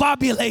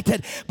discombobulated.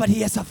 But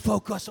he has a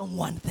focus on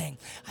one thing.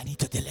 I need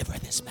to deliver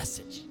this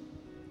message.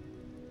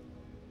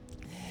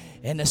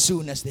 And as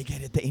soon as they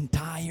get it, the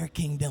entire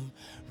kingdom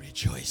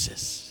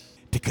rejoices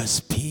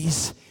because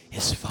peace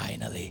is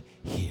finally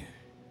here.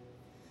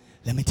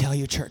 Let me tell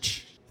you,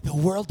 church, the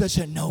world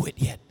doesn't know it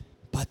yet,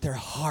 but their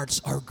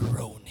hearts are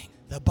groaning.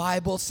 The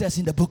Bible says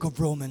in the book of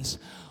Romans,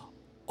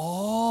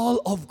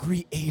 all of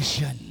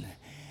creation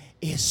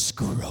is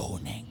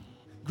groaning.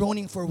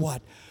 Groaning for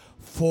what?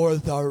 For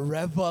the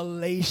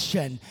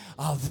revelation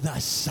of the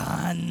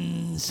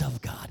sons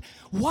of God.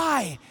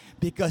 Why?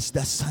 Because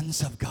the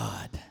sons of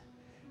God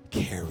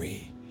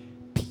carry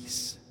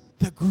peace.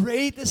 The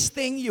greatest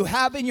thing you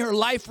have in your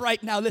life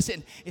right now,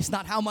 listen, it's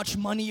not how much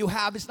money you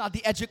have, it's not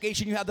the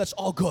education you have, that's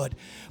all good.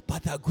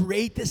 But the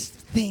greatest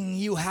thing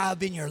you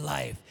have in your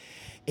life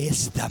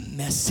is the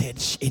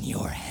message in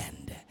your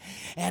hand.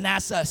 And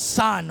as a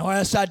son or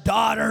as a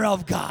daughter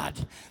of God,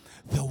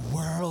 the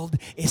world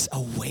is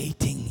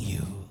awaiting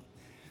you.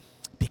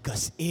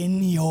 Because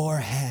in your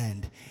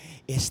hand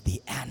is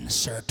the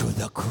answer to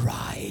the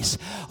cries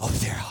of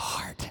their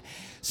heart.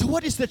 So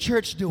what is the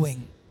church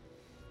doing?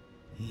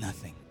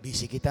 Nothing.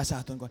 Busy kita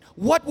sa aton.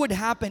 What would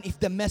happen if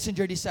the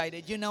messenger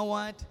decided, you know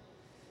what?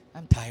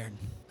 I'm tired.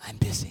 I'm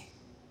busy.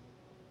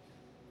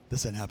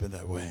 Doesn't happen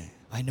that way.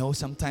 I know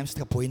sometimes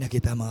kapoy na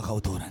kita mga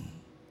kauturan.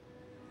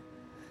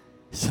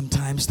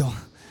 Sometimes though,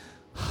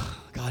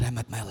 God, I'm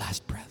at my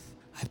last breath.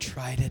 I've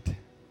tried it.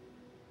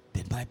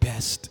 Did my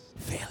best.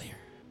 Failure.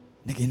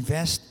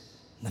 Nag-invest,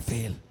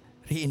 na-fail.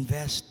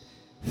 Reinvest,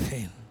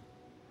 fail.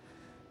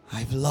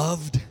 I've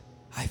loved,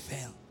 I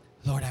fail.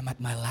 Lord, I'm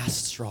at my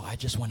last straw. I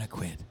just want to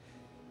quit.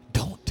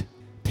 Don't.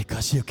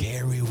 Because you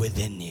carry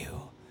within you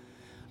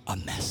a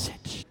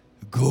message.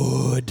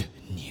 Good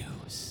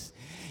news.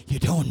 You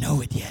don't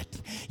know it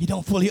yet. You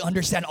don't fully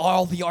understand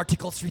all the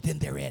articles written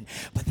therein.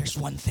 But there's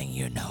one thing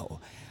you know.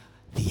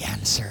 The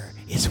answer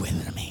is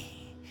within me.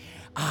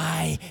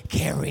 I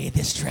carry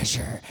this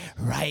treasure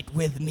right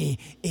with me,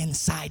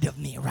 inside of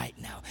me right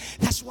now.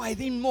 That's why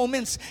in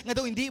moments na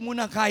daw hindi mo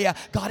na kaya,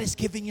 God is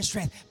giving you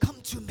strength. Come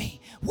to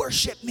me,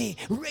 worship me,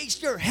 raise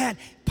your hand,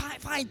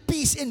 find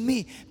peace in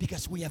me,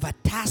 because we have a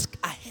task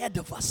ahead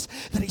of us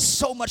that is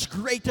so much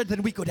greater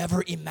than we could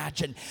ever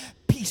imagine.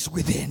 Peace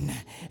within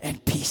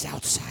and peace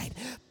outside.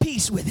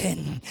 Peace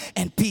within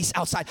and peace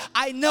outside.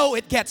 I know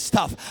it gets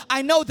tough.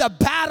 I know the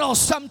battle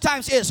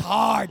sometimes is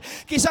hard.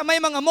 Kisa may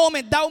mga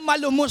moment daw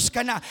malumos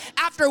ka na.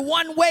 After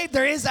one wave,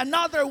 there is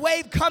another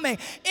wave coming.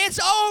 It's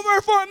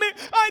over for me.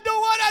 I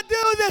don't want to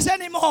do this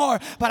anymore.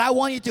 But I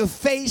want you to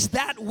face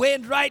that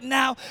wind right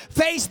now.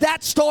 Face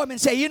that storm and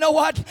say, you know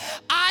what?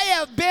 I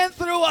have been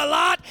through a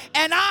lot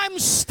and I'm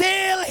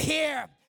still